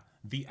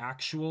 the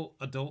actual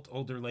adult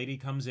older lady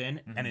comes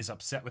in and is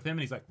upset with him,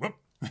 and he's like, whoop.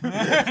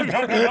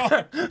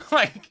 No.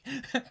 Like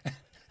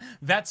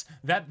that's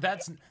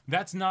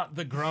not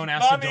the grown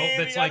ass adult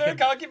that's the like other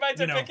concubines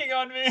are picking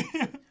on me.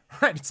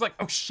 Right, it's like,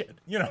 oh shit,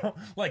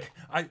 like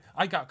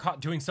I got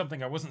caught doing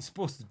something I wasn't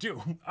supposed to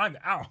do. I'm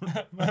out.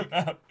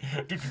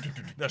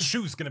 The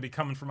shoe's gonna be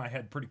coming for my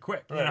head pretty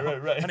quick.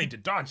 Right. I need to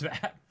dodge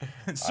that.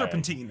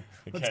 Serpentine.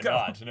 Let's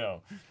go.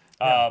 No.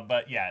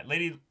 But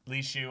Lady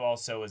Li Shu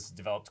also was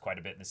developed quite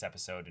a bit in this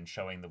episode in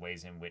showing the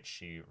ways in which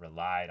she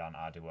relied on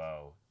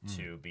Aduo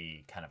to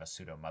be kind of a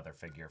pseudo mother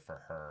figure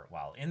for her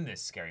while in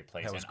this scary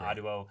place. And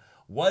Aduo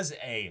was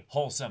a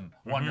wholesome,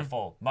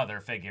 wonderful mother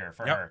figure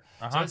for her.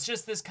 So it's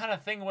just this kind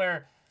of thing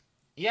where,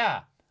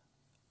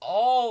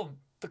 all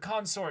the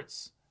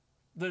consorts,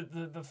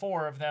 the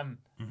four of them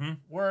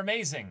were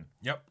amazing.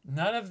 Yep.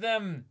 None of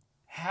them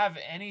have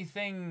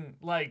anything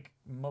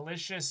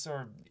malicious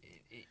or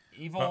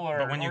evil,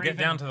 but when you get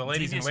down to the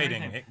ladies in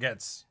waiting, it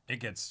gets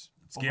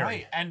scary.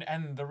 Right,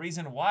 and the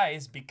reason why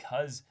is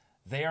because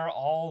they are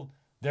all,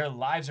 their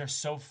lives are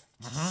so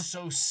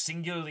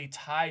singularly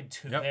tied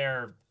to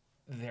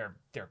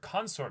their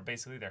consort,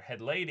 basically their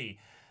head lady,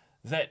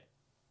 that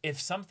if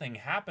something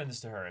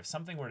happens to her, if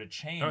something were to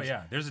change,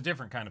 there's a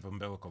different kind of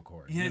umbilical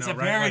cord. Yeah, it's a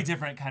very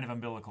different kind of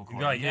umbilical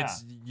cord.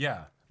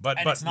 But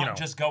it's not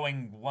just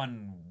going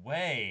one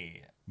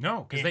way.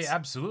 No, because they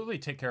absolutely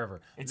take care of her.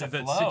 It's the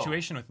flow.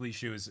 Situation with Li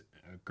Shu is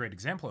a great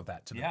example of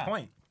that, to the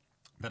point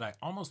that I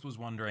almost was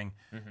wondering,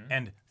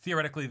 and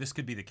theoretically this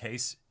could be the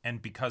case,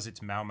 and because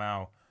it's Mao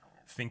Mao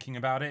thinking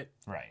about it,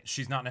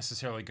 she's not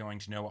necessarily going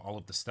to know all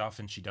of the stuff,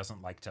 and she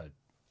doesn't like to,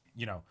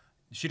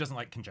 she doesn't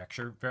like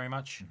conjecture very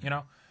much,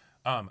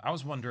 I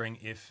was wondering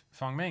if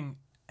Feng Ming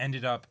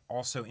ended up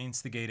also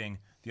instigating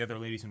the other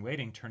ladies in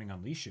waiting turning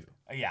on Li Shu.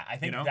 I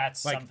think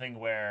that's something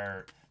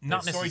where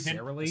not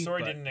necessarily. The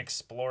story didn't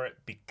explore it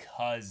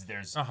because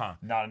there's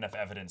not enough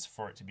evidence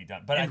for it to be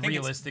done. But and I think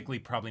realistically,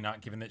 probably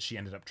not, given that she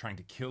ended up trying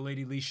to kill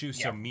Lady Li Shu.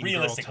 So mean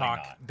girl talk.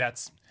 Not.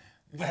 That's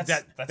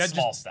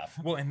small stuff.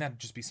 Well, and that'd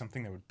just be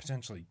something that would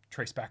potentially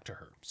trace back to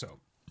her. So.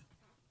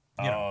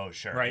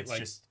 Sure. Right. It's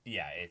just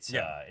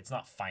it's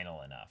not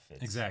final enough.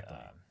 It's, exactly.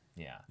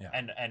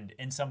 And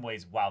in some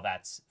ways, while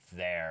that's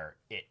there,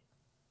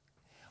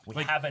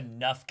 we have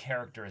enough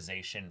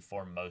characterization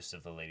for most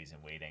of the ladies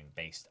in waiting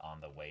based on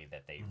the way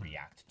that they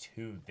react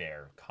to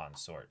their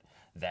consort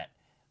that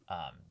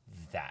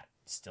that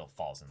still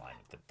falls in line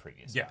with the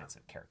previous bits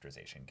of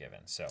characterization given.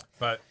 So,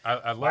 but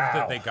I love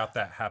that they got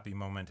that happy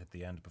moment at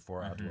the end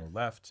before Aduo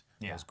left.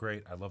 That was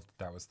great. I love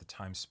that was the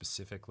time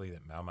specifically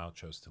that Mao Mao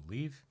chose to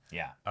leave.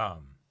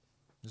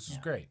 This is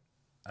great.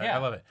 I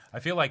love it. I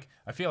feel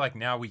like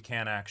now we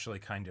can actually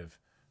kind of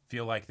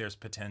feel like there's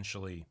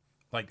potentially.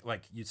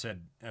 Like you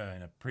said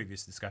in a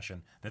previous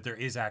discussion, that there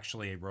is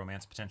actually a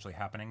romance potentially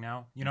happening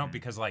now,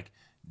 because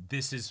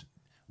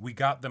we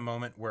got the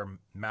moment where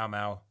Mao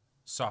Mao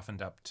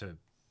softened up to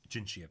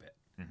Jinshi a bit,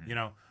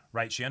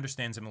 right? She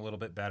understands him a little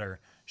bit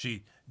better.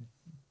 She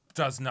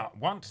does not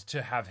want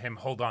to have him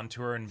hold on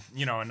to her and,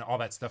 you know, and all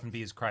that stuff and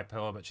be his cry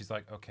pillow. But she's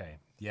like, okay,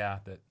 yeah,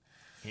 that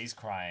he's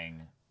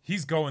crying.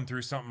 He's going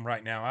through something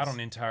right now. I don't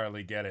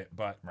entirely get it,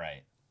 but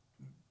right.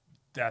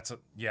 That's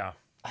yeah.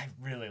 I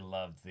really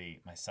loved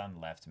my son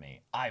left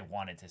me. I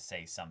wanted to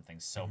say something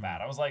so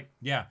bad. I was like,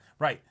 yeah,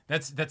 right.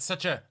 That's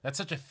such a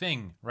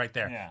thing right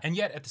there. Yeah. And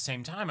yet at the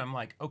same time, I'm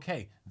like,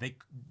 okay,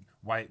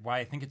 why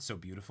I think it's so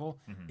beautiful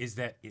is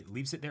that it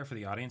leaves it there for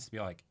the audience to be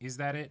like, is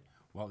that it?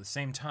 Well, at the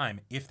same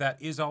time, if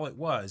that is all it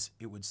was,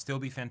 it would still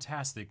be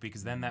fantastic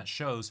because then that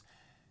shows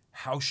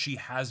how she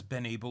has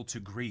been able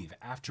to grieve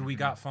after we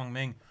got Feng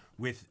Ming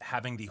with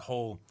having the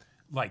whole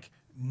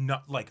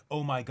not like,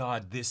 oh my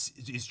God, this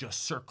is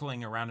just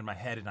circling around in my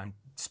head and I'm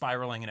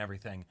spiraling and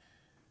everything.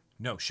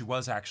 No, she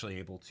was actually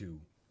able to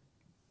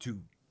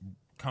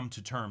come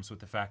to terms with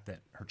the fact that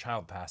her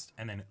child passed,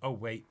 and then, oh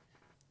wait,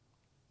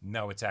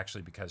 no, it's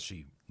actually because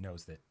she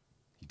knows that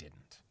he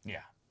didn't.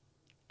 Yeah.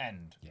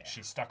 And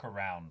she stuck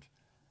around,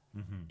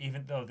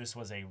 even though this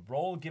was a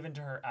role given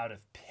to her out of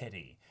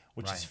pity,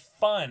 which is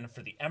fun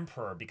for the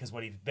Emperor, because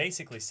what he's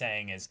basically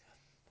saying is,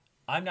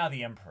 I'm now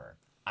the Emperor.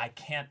 I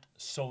can't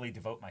solely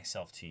devote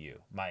myself to you,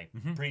 my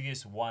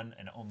previous one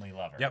and only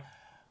lover. Yep.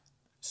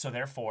 So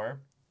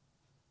therefore,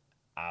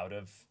 out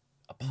of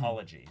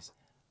apologies,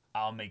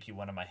 I'll make you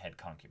one of my head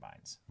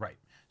concubines. Right.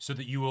 So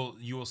that you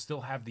will still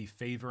have the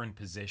favor and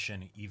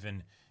position,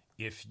 even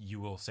if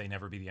you will say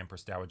never be the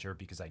Empress Dowager,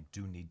 because I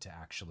do need to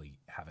actually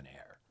have an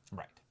heir.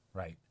 Right.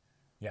 Right.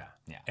 Yeah.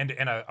 Yeah.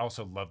 And I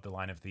also love the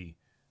line of the,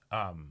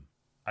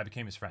 I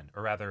became his friend,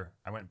 or rather,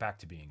 I went back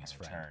to being his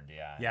friend. Returned,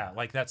 yeah. Yeah.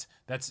 Like that's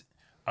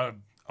a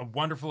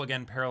wonderful,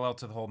 again, parallel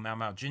to the whole Mao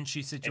Mao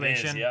Jinshi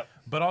situation. It is, yep.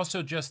 But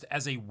also just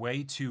as a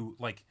way to,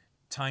 like,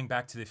 tying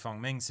back to the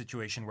Feng Ming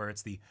situation where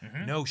it's the,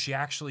 no, she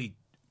actually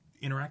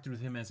interacted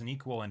with him as an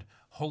equal, and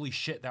holy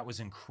shit, that was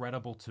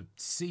incredible to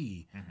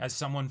see as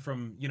someone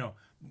from, you know,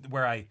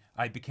 where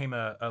I became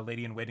a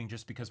lady in waiting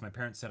just because my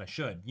parents said I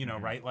should, you know,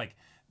 right? Like,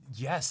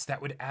 yes,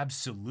 that would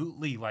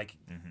absolutely, like,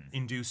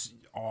 induce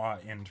awe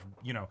and,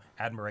 you know,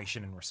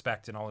 admiration and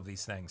respect and all of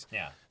these things.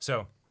 Yeah.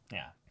 So,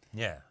 yeah.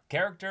 Yeah.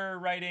 Character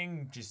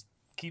writing just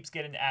keeps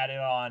getting added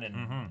on,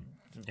 and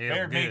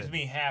it makes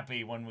me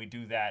happy when we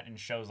do that in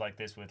shows like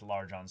this with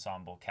large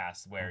ensemble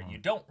casts where you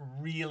don't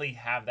really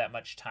have that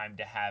much time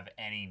to have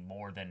any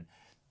more than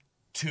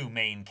two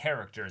main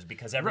characters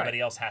because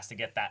everybody else has to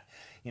get that,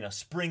 you know,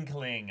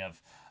 sprinkling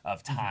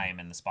of time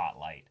in the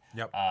spotlight.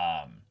 Yep.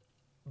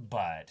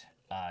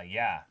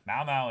 Yeah,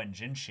 Mao Mao and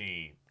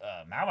Jinshi,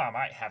 Mao Mao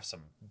might have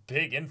some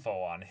big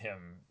info on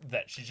him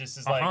that she just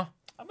is like, I'm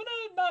gonna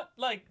not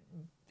like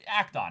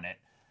act on it,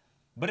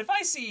 but if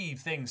I see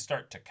things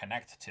start to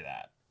connect to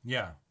that,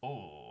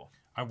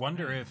 I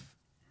wonder if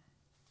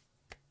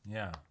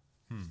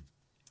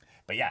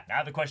but yeah,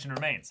 now the question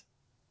remains,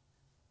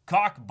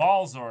 cock,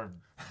 balls, or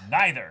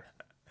neither.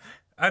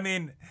 I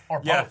mean, or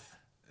both.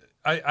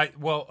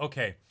 Well,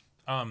 okay,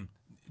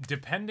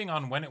 depending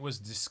on when it was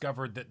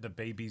discovered that the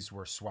babies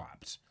were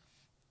swapped,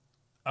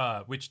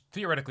 which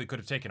theoretically could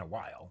have taken a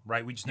while,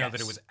 right? We just know that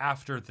it was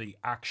after the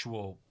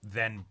actual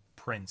then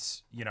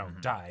prince, you know,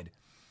 died.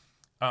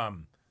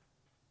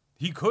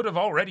 He could have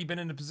already been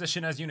in a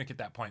position as eunuch at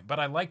that point, but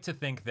I like to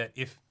think that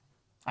if...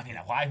 I mean,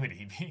 why would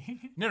he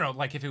be? No,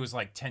 like if it was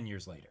like 10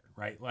 years later,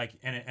 right? Like,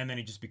 and then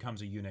he just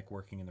becomes a eunuch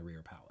working in the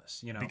rear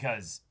palace, you know?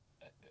 Because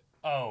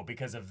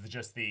of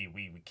just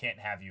we can't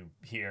have you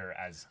here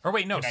as... Or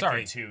wait, no,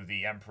 sorry. ...to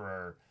the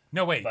emperor.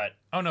 No, wait. But...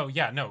 Oh, no,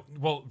 yeah, no.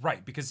 Well,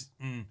 right, because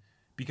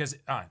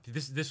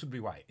this would be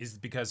why, is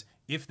because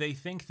if they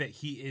think that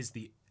he is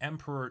the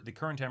emperor, the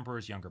current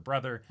emperor's younger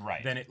brother,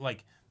 then it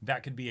like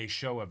that could be a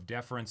show of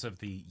deference of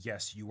the,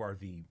 yes, you are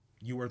the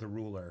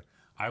ruler.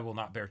 I will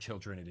not bear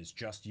children. It is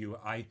just you.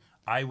 It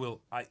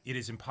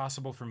is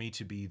impossible for me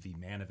to be the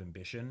man of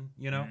ambition,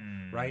 you know,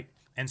 right?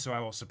 And so I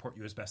will support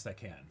you as best I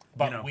can.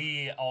 But you know?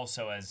 We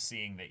also, as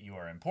seeing that you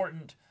are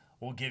important,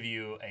 will give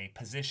you a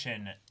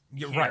position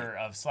here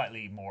of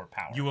slightly more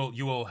power.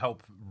 You will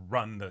help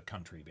run the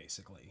country,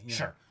 basically. You know?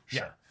 Sure.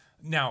 Yeah.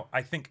 Now,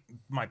 I think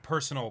my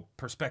personal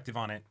perspective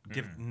on it,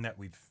 given that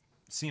we've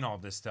seen all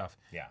of this stuff,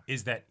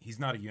 is that he's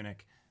not a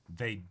eunuch.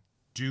 They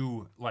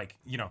do, like,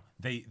 you know,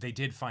 they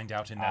did find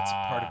out, and that's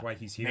part of why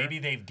he's here. Maybe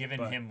they've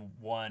given him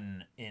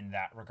one in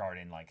that regard,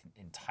 in like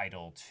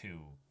entitled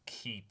to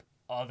keep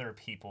other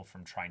people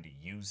from trying to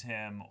use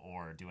him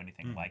or do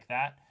anything like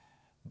that.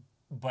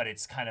 But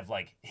it's kind of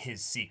like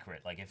his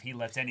secret. Like if he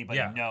lets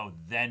anybody know,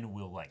 then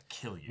we'll like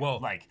kill you.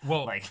 Well,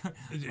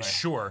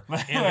 sure.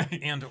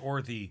 and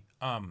or the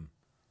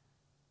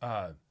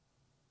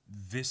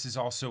this is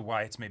also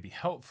why it's maybe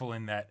helpful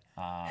in that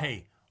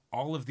hey,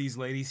 all of these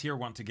ladies here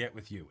want to get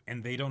with you,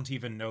 and they don't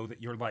even know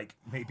that you're like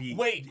maybe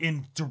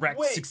in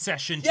direct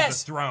succession to the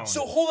throne.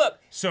 So hold up.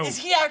 So is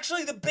he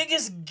actually the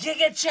biggest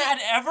Giga Chad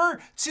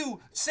ever to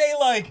say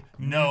like,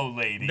 no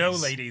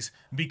ladies,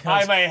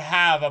 because I may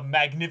have a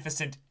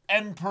magnificent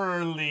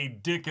emperorly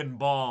dick and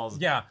balls,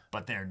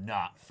 but they're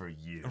not for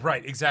you.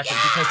 Right, exactly.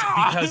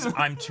 Because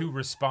I'm too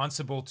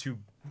responsible to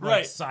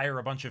like, sire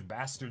a bunch of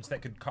bastards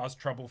that could cause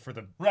trouble for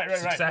the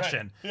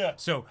succession. Right. Yeah.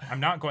 So I'm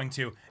not going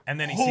to. And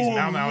then he sees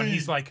Mao Mao and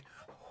he's like,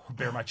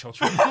 bear my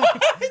children. And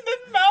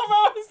then Mao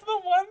Mao is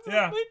the one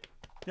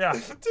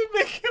to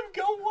make him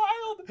go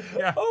wild.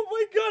 Yeah. Oh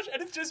my gosh.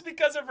 And it's just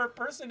because of her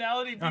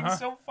personality being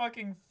so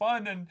fucking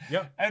fun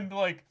and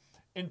like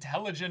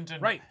intelligent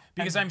and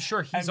because I'm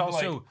sure he's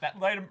also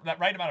like, that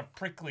right amount of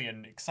prickly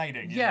and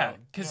exciting.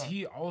 Because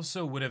he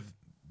also would have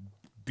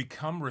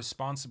become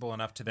responsible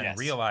enough to then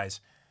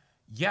realize,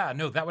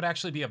 that would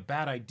actually be a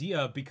bad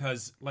idea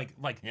because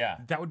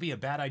that would be a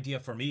bad idea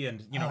for me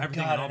and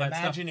everything and all that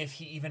stuff. Imagine if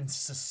he even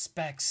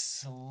suspects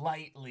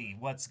slightly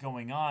what's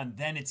going on,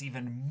 then it's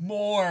even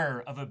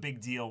more of a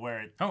big deal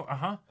where it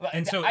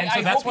And so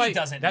I that's hope why he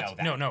doesn't know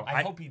that. No,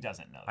 I hope he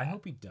doesn't know that. I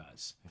hope he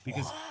does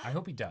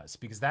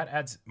because that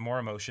adds more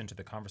emotion to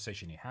the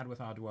conversation he had with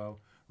Aduo,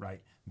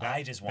 right?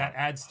 That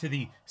adds to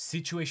the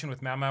situation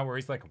with Mao Mao where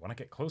he's like, I want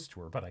to get close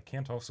to her, but I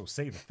can't also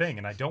say the thing,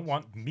 and I don't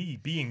want me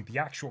being the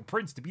actual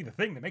prince to be the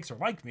thing that makes her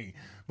like me.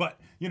 But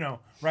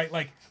right,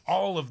 like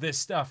all of this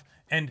stuff,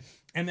 and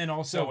then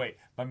also. So wait,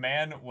 my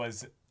man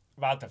was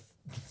about to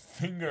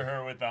finger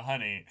her with the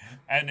honey,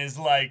 and is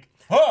like,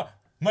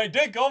 my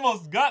dick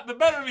almost got the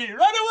better of me.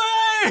 Run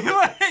away!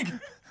 Like,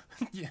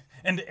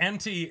 and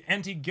anti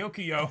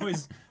Gyokyo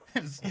is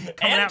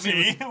coming at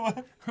me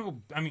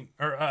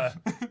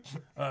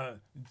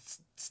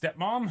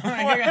stepmom,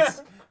 I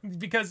guess,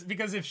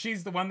 because if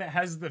she's the one that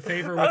has the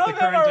favor with the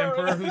current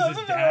emperor, who's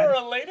his dad,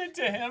 related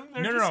to him.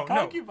 They're just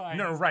concubines.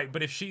 No, right.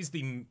 But if she's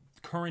the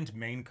current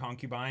main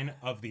concubine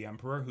of the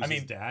emperor, who's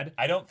his dad,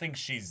 I don't think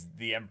she's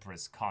the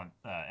empress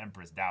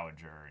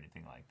dowager or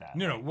anything like that.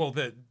 No. Well,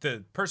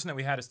 the person that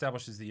we had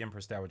established as the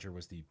empress dowager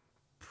was the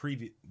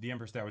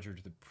empress dowager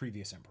to the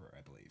previous emperor,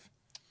 I believe.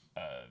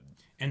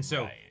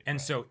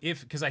 So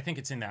because I think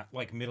it's in that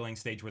like middling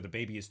stage where the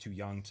baby is too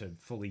young to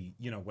fully,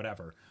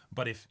 whatever.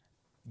 But if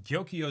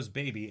Gyokyo's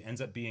baby ends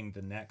up being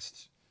the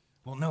next,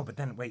 well, no, but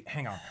then wait,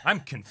 hang on, I'm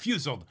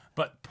confused.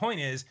 But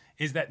point is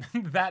that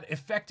that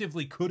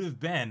effectively could have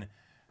been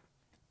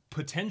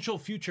potential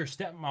future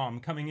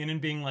stepmom coming in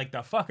and being like,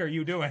 the fuck are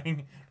you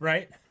doing,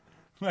 right?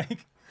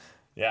 Like,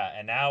 yeah,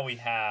 and now we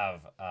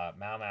have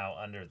Mao Mao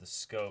under the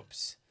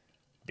scopes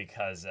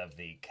because of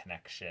the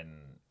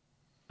connection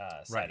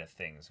side of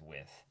things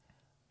with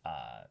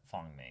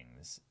Fong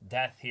Ming's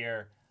death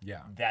here.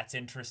 Yeah, that's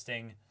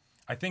interesting.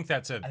 I think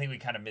we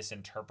kind of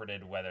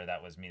misinterpreted whether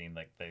that was meaning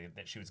like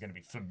that she was going to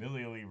be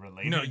familially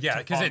related. No, yeah,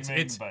 because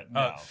it's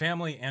no.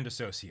 Family and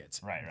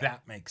associates. Right.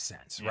 That makes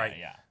sense, right?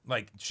 Yeah.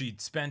 Like she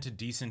spent a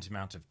decent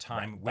amount of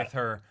time with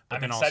her, but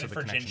I'm then excited also the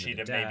for connection Jinshi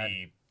to to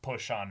maybe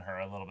push on her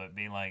a little bit,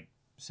 being like,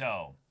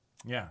 so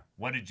yeah,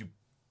 what did you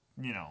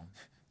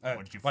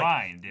what did you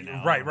find?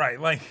 Right,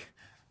 like.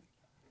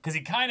 Because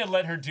he kind of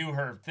let her do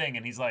her thing,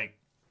 and he's like,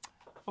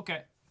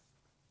 okay.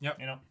 Yep.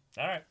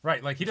 All right.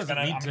 Right, like he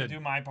doesn't need to do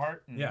my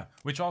part. Yeah,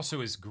 which also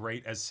is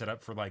great as set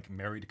up for like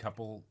married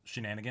couple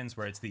shenanigans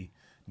where it's you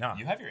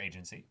have your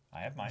agency,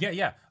 I have mine.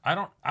 Yeah. I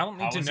don't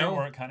need to know. How was your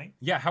work, honey?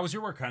 Yeah, how was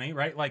your work, honey?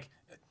 Right, like,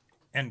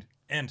 and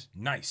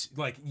nice.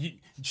 Like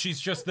she's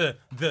just the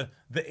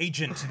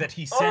agent that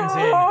he sends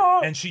in,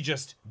 and she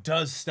just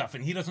does stuff,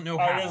 and he doesn't know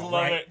how. I just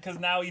love it because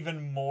now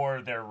even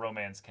more their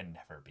romance can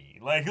never be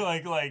like.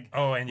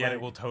 Oh, and yet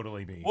it will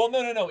totally be. Well,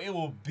 no, it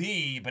will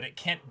be, but it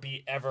can't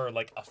be ever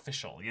like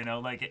official.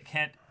 Like it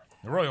can't.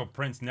 The royal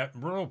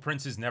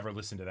princes never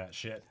listen to that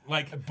shit.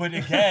 Like, but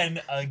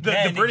again,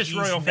 the British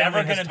royal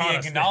family never going to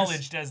be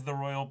acknowledged as the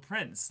royal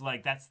prince.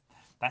 Like that's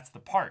the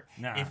part.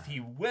 Nah. If he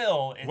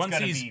will,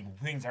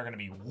 things are gonna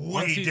be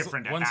way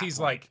different. Once he's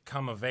like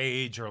come of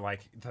age, or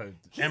like the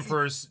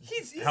emperor's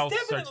health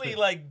definitely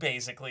like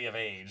basically of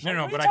age.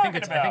 No, but I think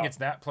it's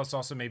that plus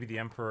also maybe the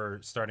emperor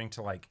starting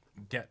to like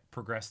get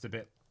progressed a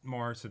bit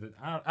more. So that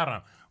I don't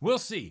know. We'll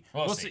see.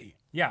 We'll see.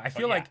 Yeah, I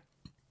feel like.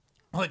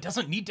 Well, it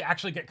doesn't need to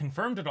actually get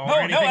confirmed at all or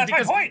anything that's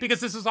my point. Because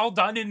this is all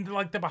done in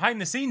like the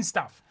behind the scenes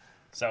stuff.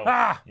 So,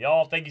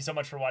 y'all, thank you so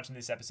much for watching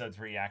this episode's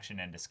reaction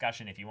and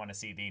discussion. If you want to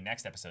see the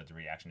next episode's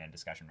reaction and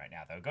discussion right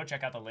now, though, go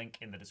check out the link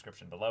in the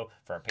description below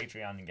for our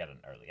Patreon and get an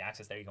early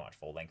access there. You can watch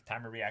full-length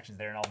timer reactions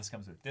there, and all this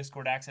comes with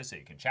Discord access, so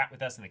you can chat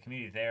with us in the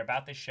community there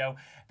about this show,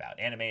 about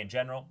anime in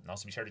general, and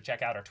also be sure to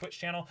check out our Twitch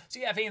channel. So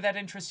yeah, if any of that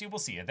interests you, we'll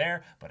see you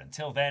there. But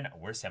until then,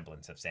 we're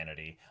Semblance of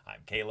Sanity.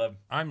 I'm Caleb.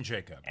 I'm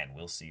Jacob. And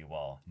we'll see you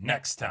all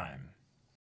next time.